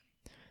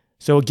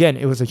 So again,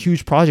 it was a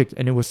huge project,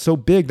 and it was so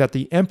big that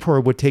the emperor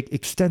would take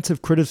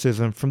extensive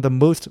criticism from the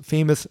most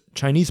famous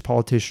Chinese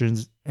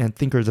politicians and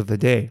thinkers of the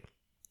day.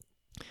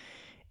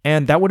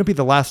 And that wouldn't be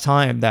the last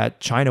time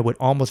that China would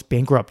almost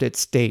bankrupt its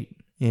state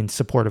in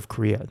support of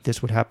Korea.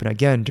 This would happen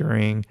again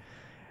during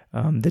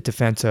the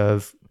defense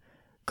of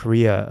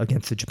Korea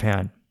against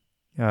Japan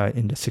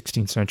in the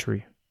 16th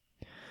century.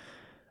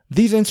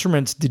 These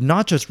instruments did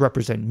not just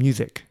represent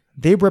music.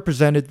 They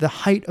represented the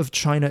height of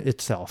China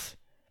itself.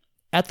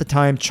 At the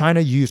time, China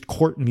used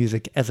court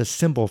music as a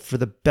symbol for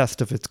the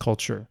best of its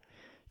culture.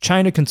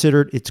 China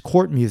considered its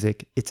court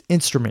music, its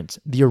instruments,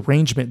 the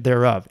arrangement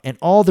thereof, and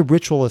all the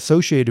ritual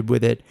associated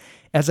with it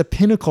as a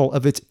pinnacle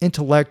of its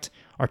intellect,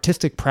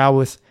 artistic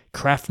prowess,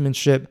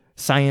 craftsmanship,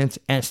 science,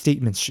 and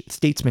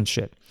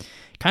statesmanship.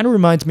 Kind of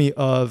reminds me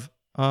of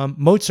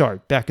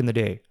Mozart back in the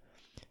day.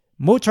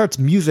 Mozart's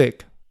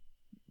music,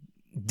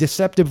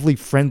 deceptively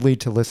friendly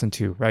to listen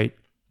to, right?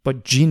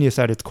 But genius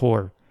at its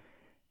core,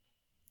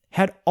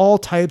 had all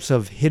types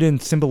of hidden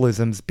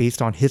symbolisms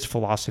based on his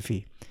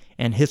philosophy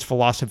and his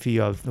philosophy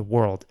of the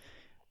world,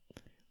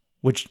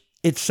 which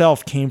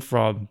itself came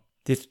from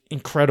this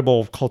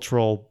incredible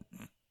cultural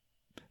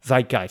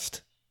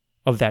zeitgeist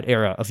of that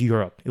era of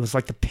Europe. It was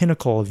like the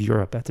pinnacle of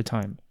Europe at the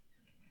time.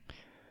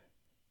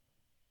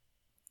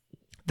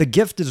 The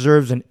gift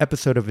deserves an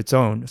episode of its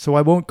own, so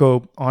I won't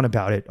go on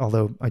about it,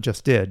 although I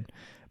just did.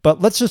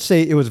 But let's just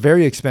say it was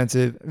very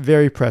expensive,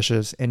 very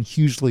precious, and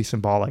hugely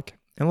symbolic.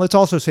 And let's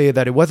also say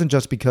that it wasn't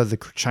just because the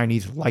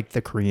Chinese liked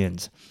the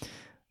Koreans.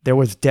 There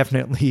was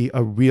definitely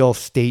a real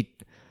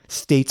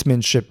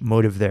statesmanship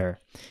motive there.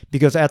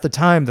 Because at the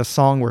time, the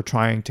Song were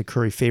trying to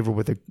curry favor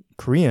with the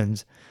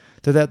Koreans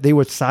so that they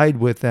would side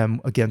with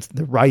them against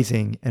the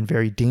rising and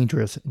very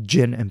dangerous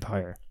Jin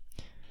Empire.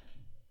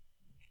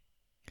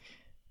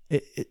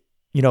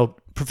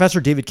 Professor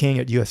David King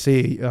at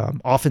USC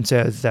often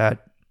says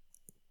that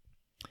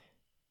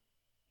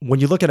when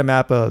you look at a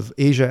map of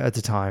Asia at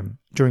the time,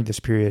 during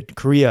this period,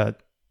 Korea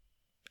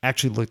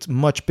actually looks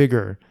much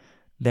bigger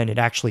than it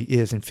actually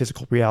is in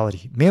physical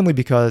reality, mainly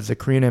because the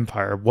Korean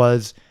Empire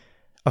was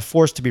a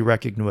force to be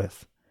reckoned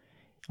with.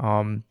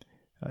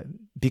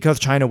 Because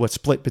China was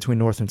split between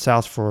North and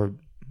South for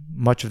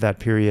much of that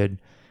period,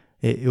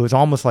 it was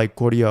almost like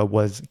Goryeo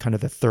was kind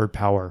of the third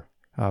power.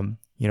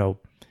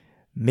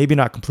 Maybe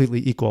not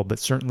completely equal, but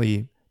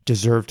certainly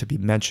deserved to be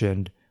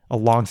mentioned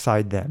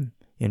alongside them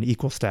in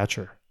equal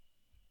stature.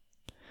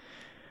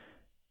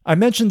 I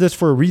mentioned this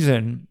for a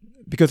reason,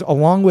 because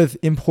along with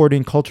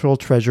importing cultural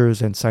treasures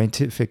and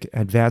scientific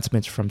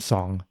advancements from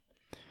Song,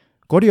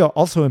 Goryeo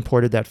also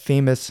imported that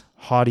famous,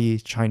 haughty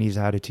Chinese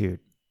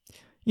attitude.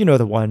 You know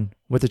the one,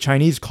 what the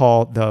Chinese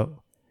call the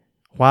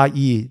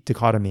Hua-Yi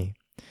dichotomy,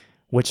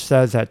 which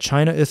says that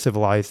China is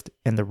civilized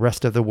and the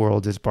rest of the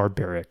world is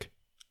barbaric.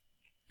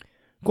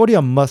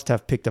 Goryeo must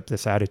have picked up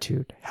this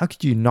attitude. How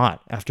could you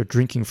not after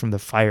drinking from the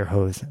fire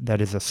hose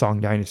that is the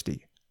Song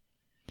dynasty?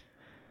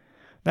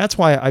 That's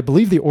why I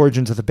believe the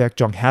origins of the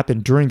Baekjeong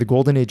happened during the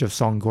golden age of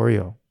Song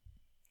Goryeo.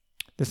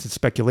 This is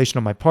speculation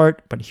on my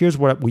part, but here's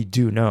what we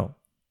do know.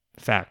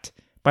 Fact.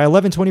 By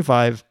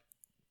 1125,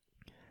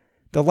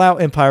 the Lao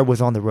Empire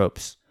was on the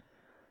ropes.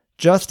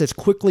 Just as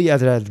quickly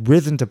as it had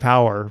risen to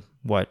power,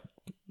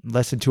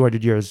 less than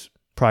 200 years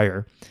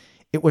prior,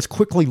 it was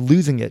quickly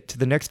losing it to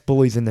the next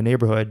bullies in the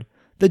neighborhood,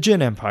 the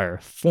Jin Empire,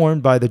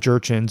 formed by the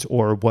Jurchens,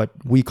 or what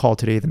we call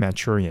today the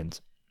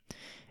Manchurians.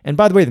 And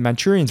by the way, the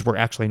Manchurians were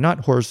actually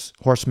not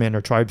horsemen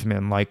or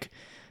tribesmen like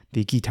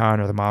the Khitan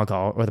or the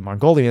Malgal or the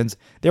Mongolians.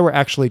 They were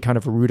actually kind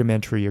of a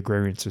rudimentary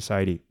agrarian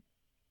society.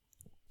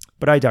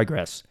 But I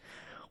digress.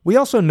 We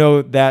also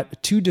know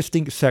that two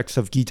distinct sects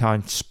of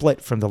Khitan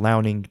split from the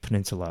Liaoning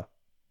Peninsula.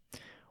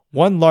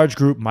 One large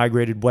group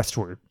migrated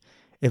westward,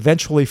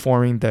 eventually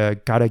forming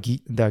the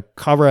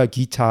Kara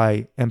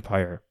Gitai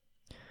Empire.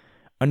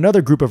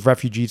 Another group of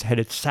refugees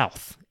headed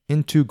south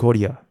into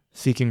Goryeo,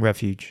 seeking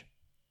refuge.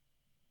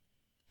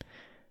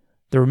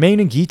 The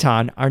remaining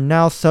Khitan are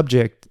now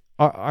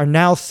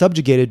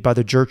subjugated by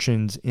the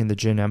Jurchens in the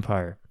Jin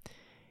Empire,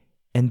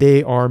 and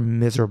they are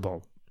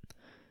miserable.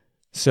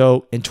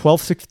 So in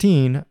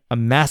 1216, a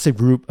massive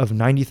group of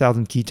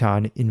 90,000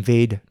 Khitan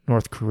invade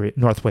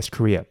Northwest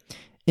Korea,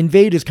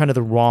 Invade is kind of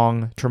the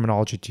wrong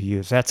terminology to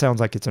use. That sounds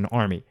like it's an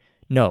army.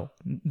 No,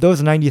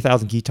 those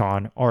 90,000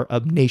 Khitan are a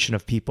nation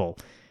of people,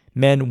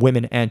 men,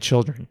 women, and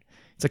children.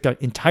 It's like an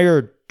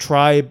entire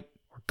tribe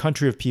or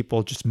country of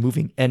people just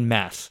moving en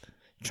masse,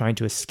 trying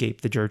to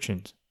escape the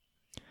Jurchens.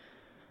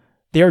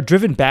 They are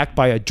driven back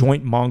by a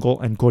joint Mongol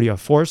and Goryeo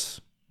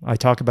force. I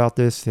talk about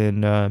this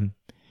in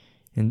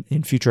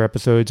future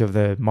episodes of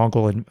the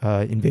Mongol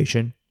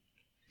invasion.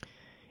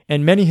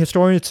 And many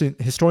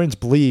historians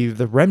believe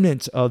the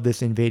remnants of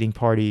this invading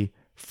party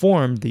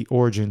formed the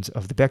origins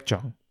of the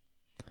Baekjeong.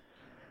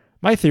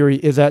 My theory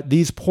is that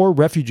these poor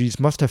refugees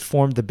must have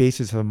formed the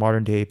basis of the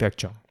modern-day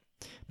Baekjeong.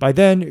 By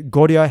then,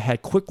 Goryeo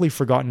had quickly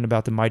forgotten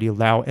about the mighty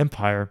Lao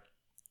Empire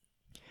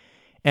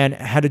and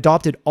had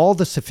adopted all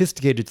the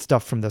sophisticated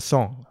stuff from the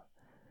Song.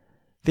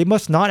 They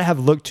must not have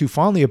looked too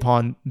fondly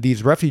upon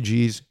these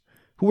refugees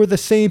who were the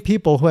same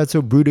people who had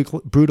so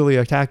brutally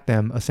attacked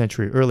them a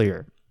century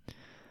earlier.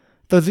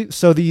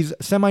 So these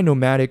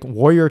semi-nomadic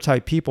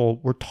warrior-type people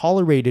were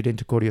tolerated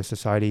into Goryeo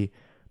society,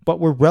 but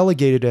were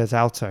relegated as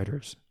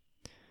outsiders.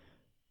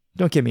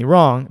 Don't get me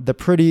wrong, the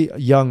pretty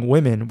young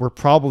women were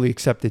probably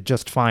accepted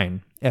just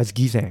fine as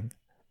gizang,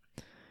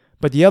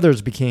 but the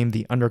others became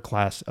the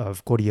underclass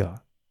of Goryeo.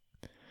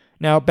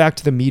 Now back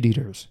to the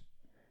meat-eaters.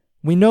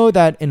 We know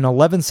that in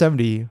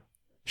 1170,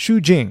 Shu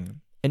Jing,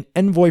 an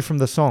envoy from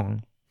the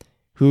Song,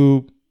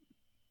 whose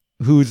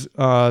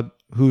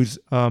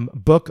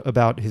book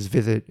about his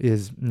visit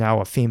is now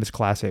a famous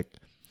classic,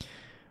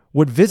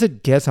 would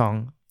visit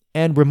Baekjeong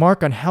and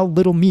remark on how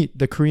little meat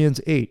the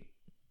Koreans ate.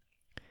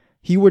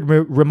 He would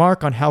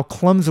remark on how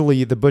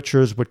clumsily the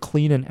butchers would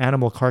clean an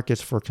animal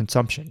carcass for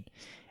consumption,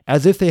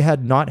 as if they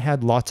had not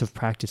had lots of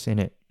practice in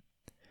it.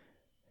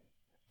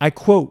 I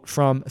quote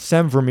from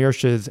Sam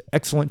Vermeersch's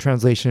excellent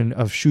translation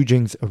of Shu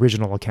Jing's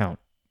original account.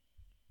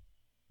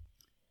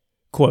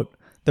 Quote,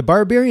 "The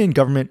barbarian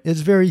government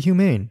is very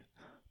humane.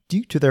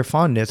 Due to their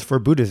fondness for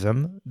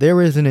Buddhism,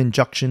 there is an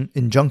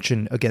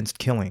injunction against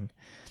killing.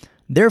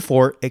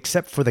 Therefore,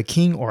 except for the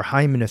king or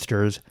high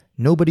ministers,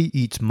 nobody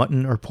eats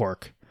mutton or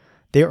pork.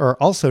 They are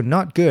also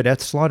not good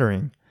at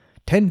slaughtering.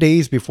 10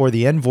 days before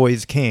the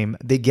envoys came,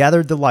 they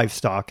gathered the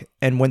livestock,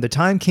 and when the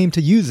time came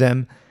to use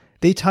them,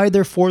 they tied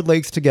their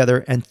forelegs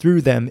together and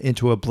threw them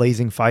into a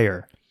blazing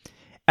fire.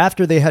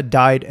 After they had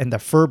died and the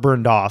fur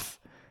burned off,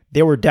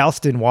 they were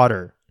doused in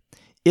water.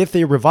 If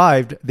they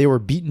revived, they were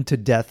beaten to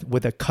death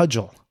with a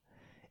cudgel.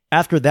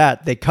 After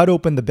that, they cut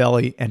open the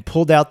belly and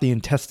pulled out the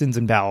intestines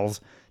and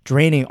bowels,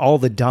 draining all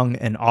the dung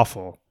and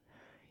offal.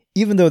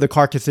 Even though the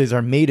carcasses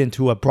are made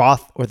into a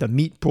broth or the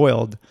meat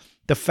broiled,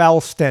 the foul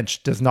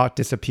stench does not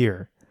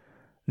disappear.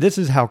 This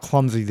is how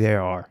clumsy they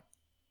are."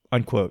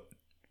 Unquote.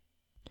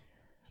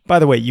 By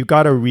the way, you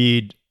got to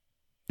read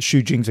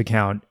Shu Jing's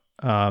account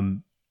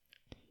in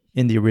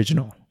the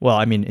original. Well,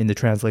 I mean, in the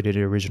translated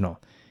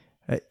original.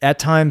 At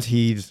times,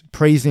 he's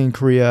praising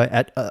Korea.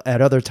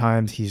 At other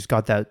times, he's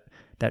got that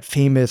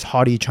famous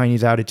haughty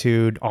Chinese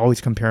attitude,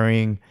 always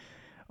comparing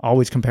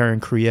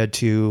Korea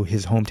to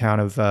his hometown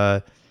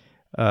of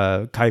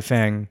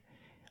Kaifeng,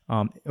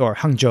 or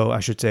Hangzhou, I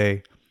should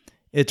say.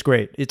 It's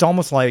great. It's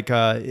almost like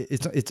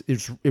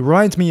it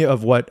reminds me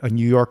of what a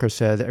New Yorker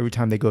says every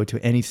time they go to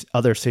any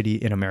other city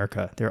in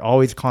America. They're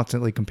always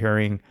constantly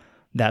comparing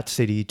that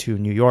city to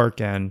New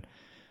York, and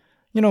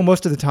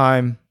most of the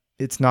time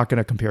it's not going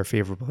to compare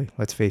favorably.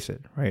 Let's face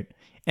it, right?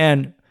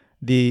 And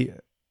the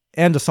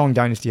Song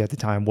dynasty at the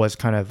time was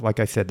kind of, like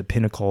I said, the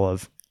pinnacle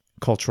of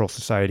cultural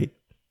society.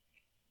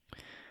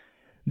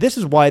 This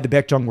is why the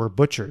Baekjeong were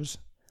butchers,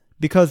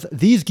 because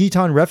these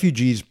Khitan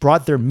refugees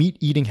brought their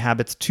meat-eating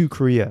habits to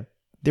Korea.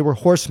 They were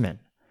horsemen.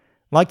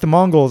 Like the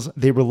Mongols,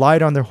 they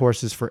relied on their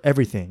horses for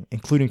everything,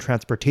 including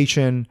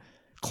transportation,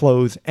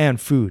 clothes,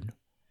 and food.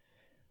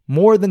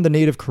 More than the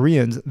native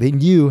Koreans, they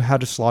knew how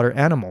to slaughter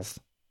animals.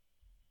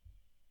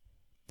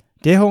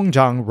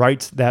 Daehong-jang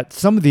writes that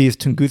some of these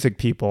Tungusic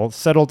people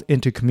settled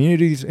into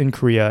communities in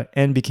Korea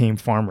and became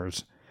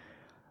farmers.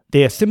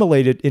 They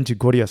assimilated into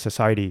Goryeo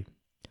society.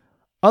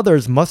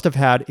 Others must have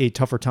had a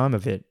tougher time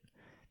of it.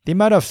 They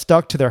might have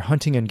stuck to their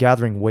hunting and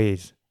gathering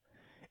ways.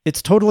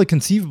 It's totally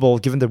conceivable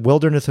given the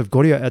wilderness of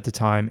Goryeo at the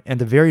time and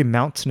the very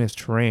mountainous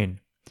terrain.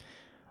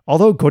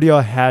 Although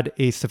Goryeo had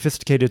a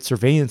sophisticated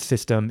surveillance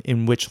system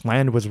in which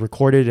land was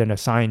recorded and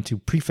assigned to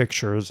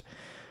prefectures,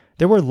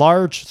 there were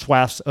large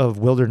swaths of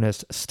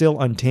wilderness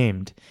still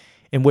untamed,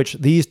 in which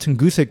these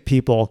Tungusic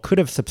people could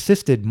have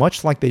subsisted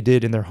much like they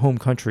did in their home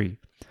country,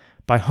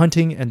 by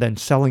hunting and then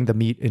selling the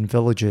meat in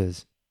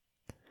villages.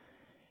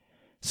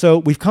 So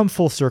we've come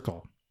full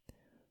circle.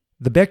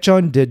 The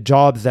Baekjeong did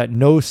jobs that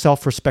no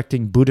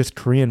self-respecting Buddhist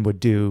Korean would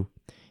do,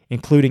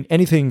 including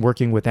anything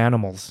working with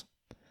animals.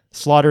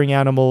 Slaughtering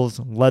animals,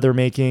 leather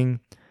making,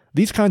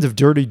 these kinds of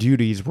dirty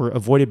duties were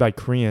avoided by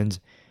Koreans,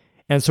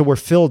 and so were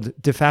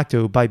filled de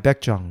facto by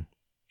Baekjeong.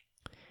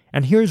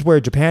 And here's where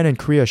Japan and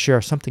Korea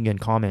share something in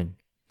common.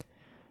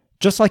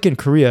 Just like in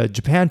Korea,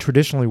 Japan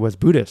traditionally was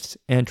Buddhist,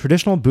 and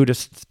traditional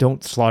Buddhists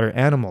don't slaughter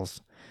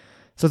animals.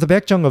 So the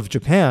Baekjeong of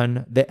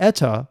Japan, the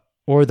Eta,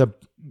 or the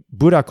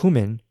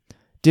Burakumin,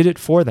 did it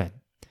for them.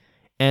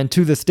 And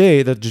to this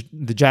day, the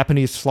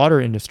Japanese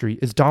slaughter industry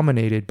is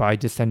dominated by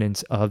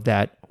descendants of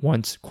that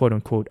once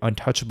quote-unquote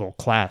untouchable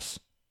class.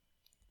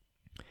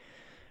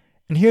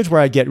 And here's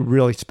where I get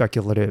really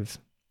speculative.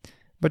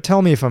 But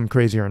tell me if I'm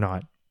crazy or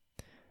not.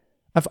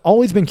 I've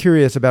always been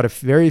curious about a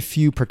very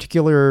few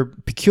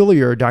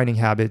peculiar dining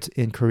habits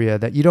in Korea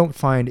that you don't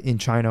find in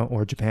China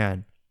or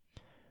Japan.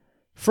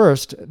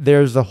 First,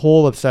 there's the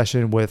whole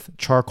obsession with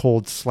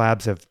charcoaled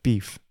slabs of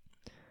beef.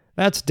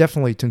 That's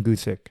definitely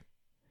Tunggusik.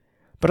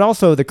 But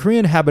also the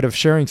Korean habit of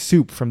sharing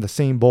soup from the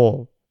same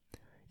bowl.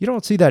 You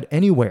don't see that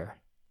anywhere.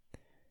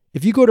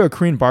 If you go to a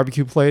Korean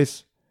barbecue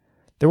place,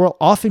 there will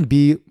often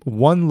be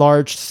one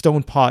large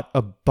stone pot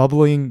of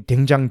bubbling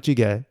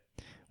doenjangjjigae,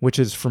 which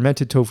is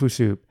fermented tofu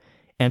soup,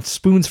 and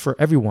spoons for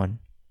everyone.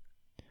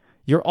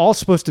 You're all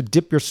supposed to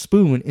dip your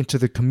spoon into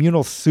the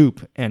communal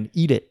soup and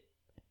eat it.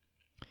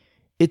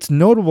 It's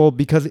notable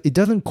because it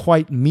doesn't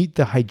quite meet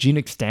the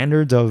hygienic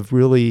standards of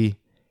really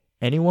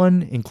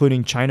anyone,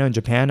 including China and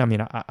Japan. I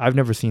mean, I've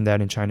never seen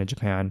that in China and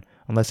Japan,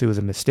 unless it was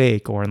a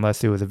mistake or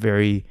unless it was a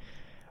very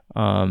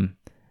kind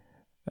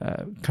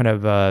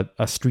of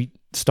a street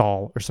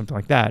stall or something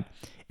like that.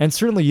 And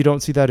certainly you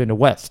don't see that in the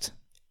West.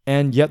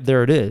 And yet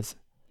there it is.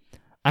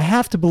 I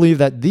have to believe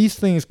that these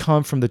things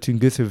come from the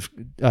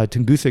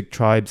Tunggusik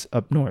tribes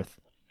up north.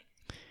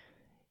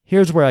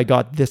 Here's where I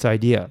got this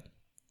idea.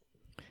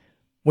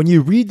 When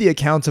you read the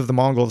accounts of the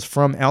Mongols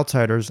from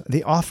outsiders,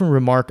 they often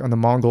remark on the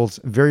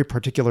Mongols' very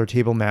particular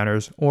table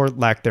manners, or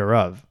lack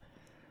thereof.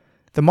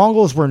 The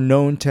Mongols were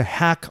known to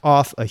hack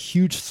off a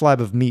huge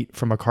slab of meat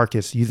from a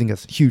carcass using a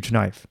huge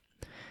knife.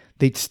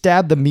 They'd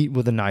stab the meat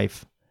with a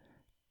knife,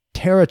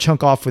 tear a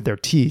chunk off with their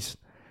teeth,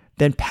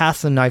 then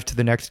pass the knife to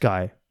the next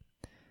guy.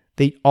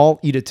 They'd all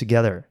eat it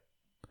together.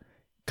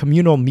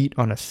 Communal meat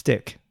on a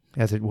stick,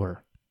 as it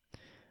were.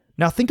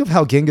 Now think of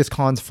how Genghis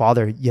Khan's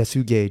father,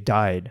 Yasuge,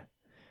 died.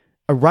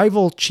 A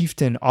rival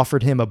chieftain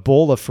offered him a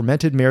bowl of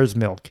fermented mare's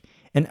milk,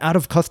 and out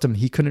of custom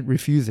he couldn't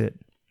refuse it.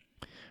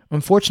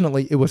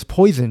 Unfortunately, it was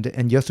poisoned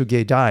and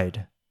Yasuge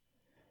died.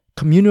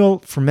 Communal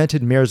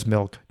fermented mare's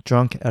milk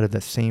drunk out of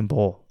the same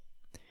bowl.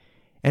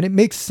 And it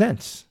makes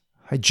sense.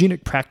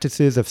 Hygienic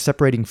practices of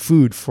separating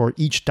food for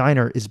each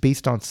diner is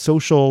based on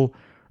social,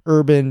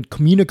 urban,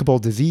 communicable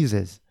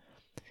diseases.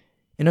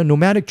 In a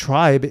nomadic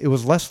tribe, it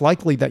was less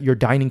likely that your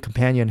dining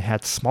companion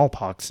had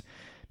smallpox,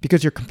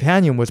 because your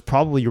companion was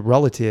probably your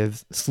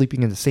relative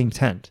sleeping in the same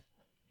tent.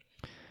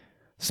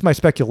 This is my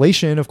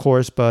speculation, of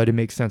course, but it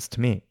makes sense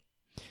to me.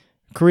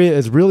 Korea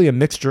is really a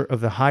mixture of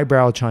the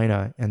highbrow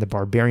China and the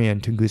barbarian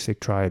Tunggusik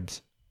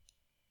tribes.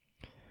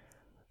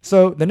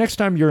 So, the next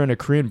time you're in a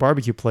Korean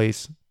barbecue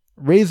place,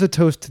 raise a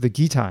toast to the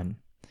Gitan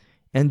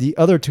and the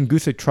other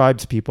Tunggusik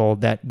tribes people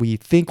that we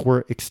think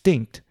were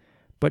extinct,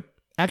 but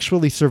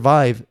actually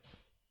survive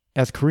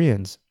as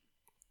Koreans.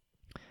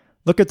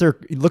 Look at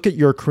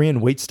your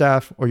Korean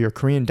waitstaff or your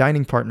Korean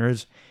dining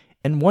partners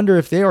and wonder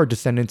if they are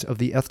descendants of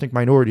the ethnic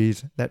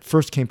minorities that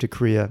first came to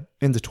Korea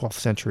in the 12th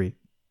century.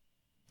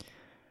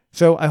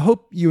 So I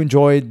hope you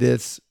enjoyed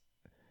this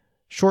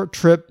short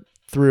trip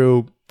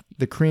through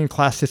the Korean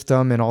class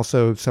system and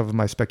also some of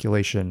my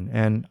speculation.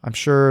 And I'm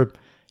sure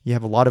you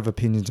have a lot of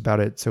opinions about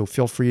it, so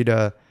feel free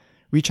to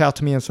reach out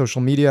to me on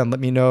social media and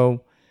let me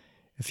know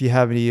if you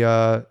have any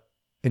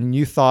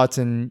new thoughts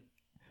and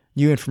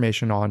new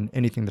information on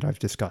anything that I've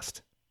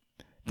discussed.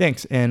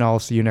 Thanks, and I'll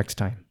see you next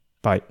time.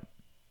 Bye.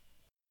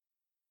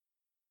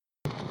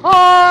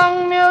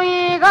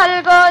 홍명이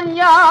갈건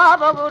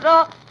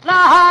야복으로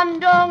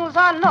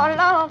남정산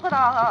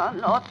올라오다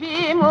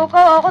높이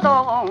묵고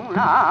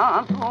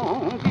동남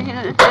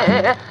둥길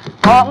때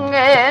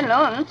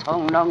동해는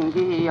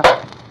청렁기요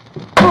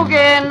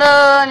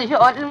북에는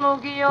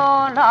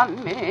혈묵이요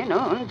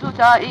남해는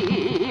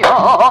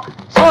주자이요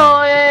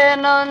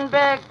서해는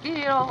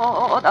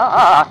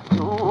백기로다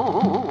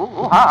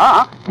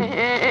주항해는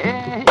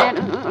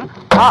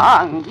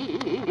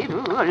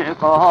방기를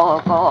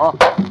걷고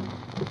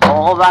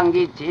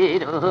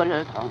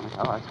오방기지를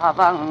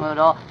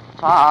동서사방으로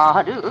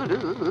좌르르르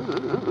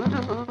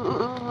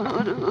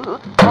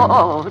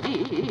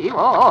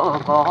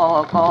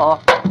어리워거고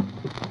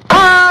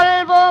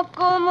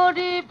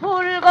발벗고물이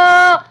불고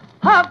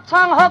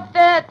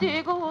합창합대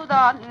뛰고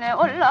다네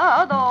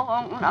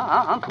올라동남풍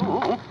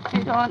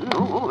이런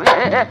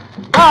후에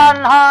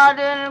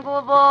한하를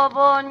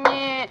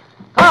굽어보니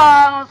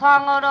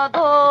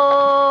강상으로도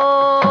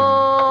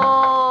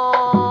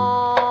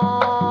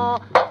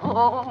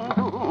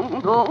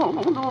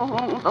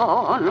둥둥둥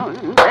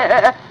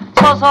도는데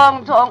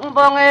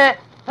초성정봉에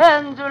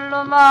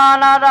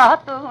펜줄로만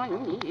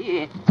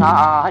알았더니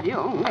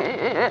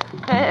자룡의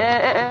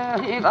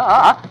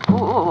배가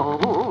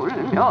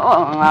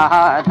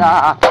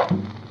불명하다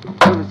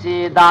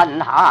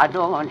등시단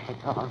하루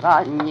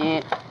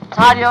내려가니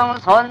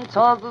자룡선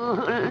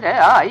척을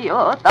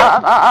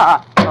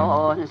내하였다가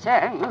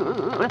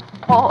전생을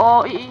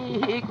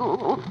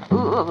보이고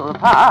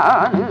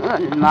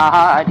하는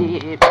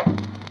말이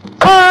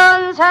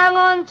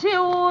선생은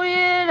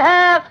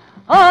지우일해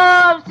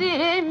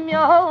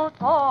없이며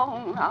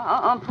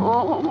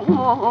동남풍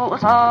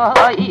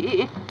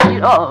무사히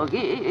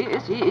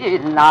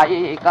이러기신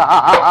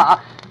나이가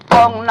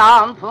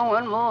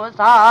동남풍은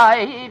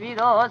무사히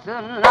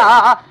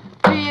비로쓰나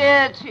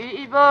뒤에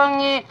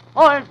취봉이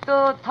올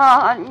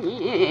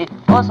듯하니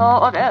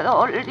어서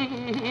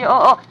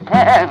배돌리어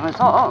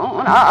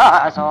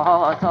행성나서서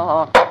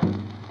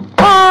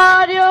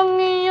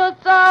화령이여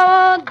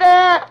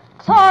싸운데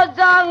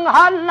서장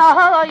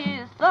하나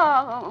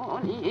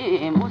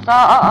있사오니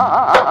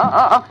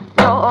무상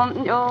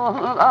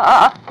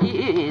염려가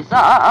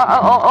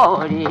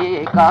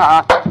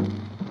있사오리까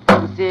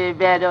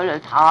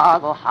세배를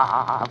타고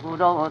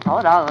하구로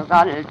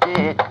돌아갈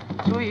때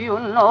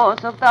주윤로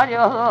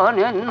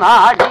석다려는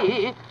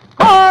말이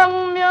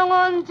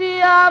공명은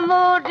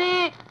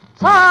아무리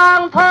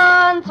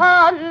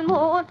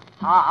상탄천문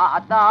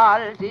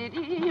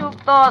하달지리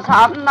육도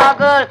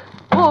삼락을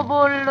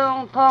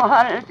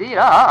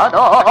부불능통할지라도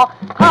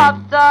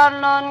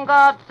갑자는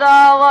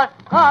갑자월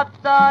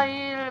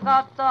갑자일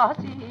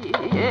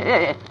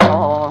갑자지에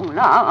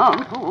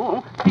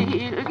동남풍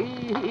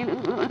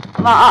빌기는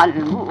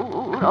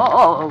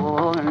말무로구나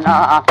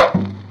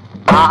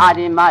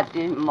말이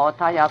맞지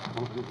못하여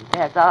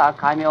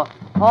풍대작하며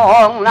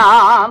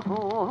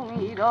동남풍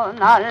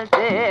일어날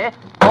때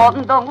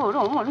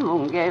봄동구름은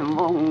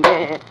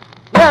뭉게뭉게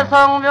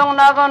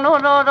여성병나고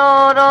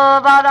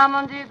누르르르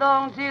바람은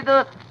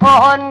지동치듯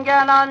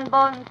번개난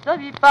번쩍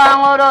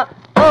빗방울을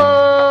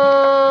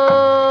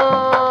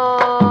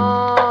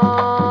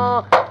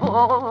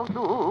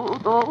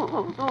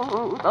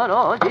뚝뚝뚝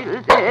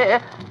떨어질 때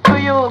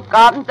수육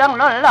깜짝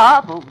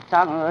놀라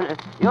북창을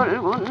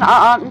열고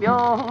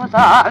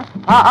남병산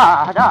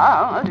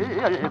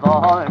바람을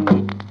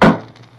보니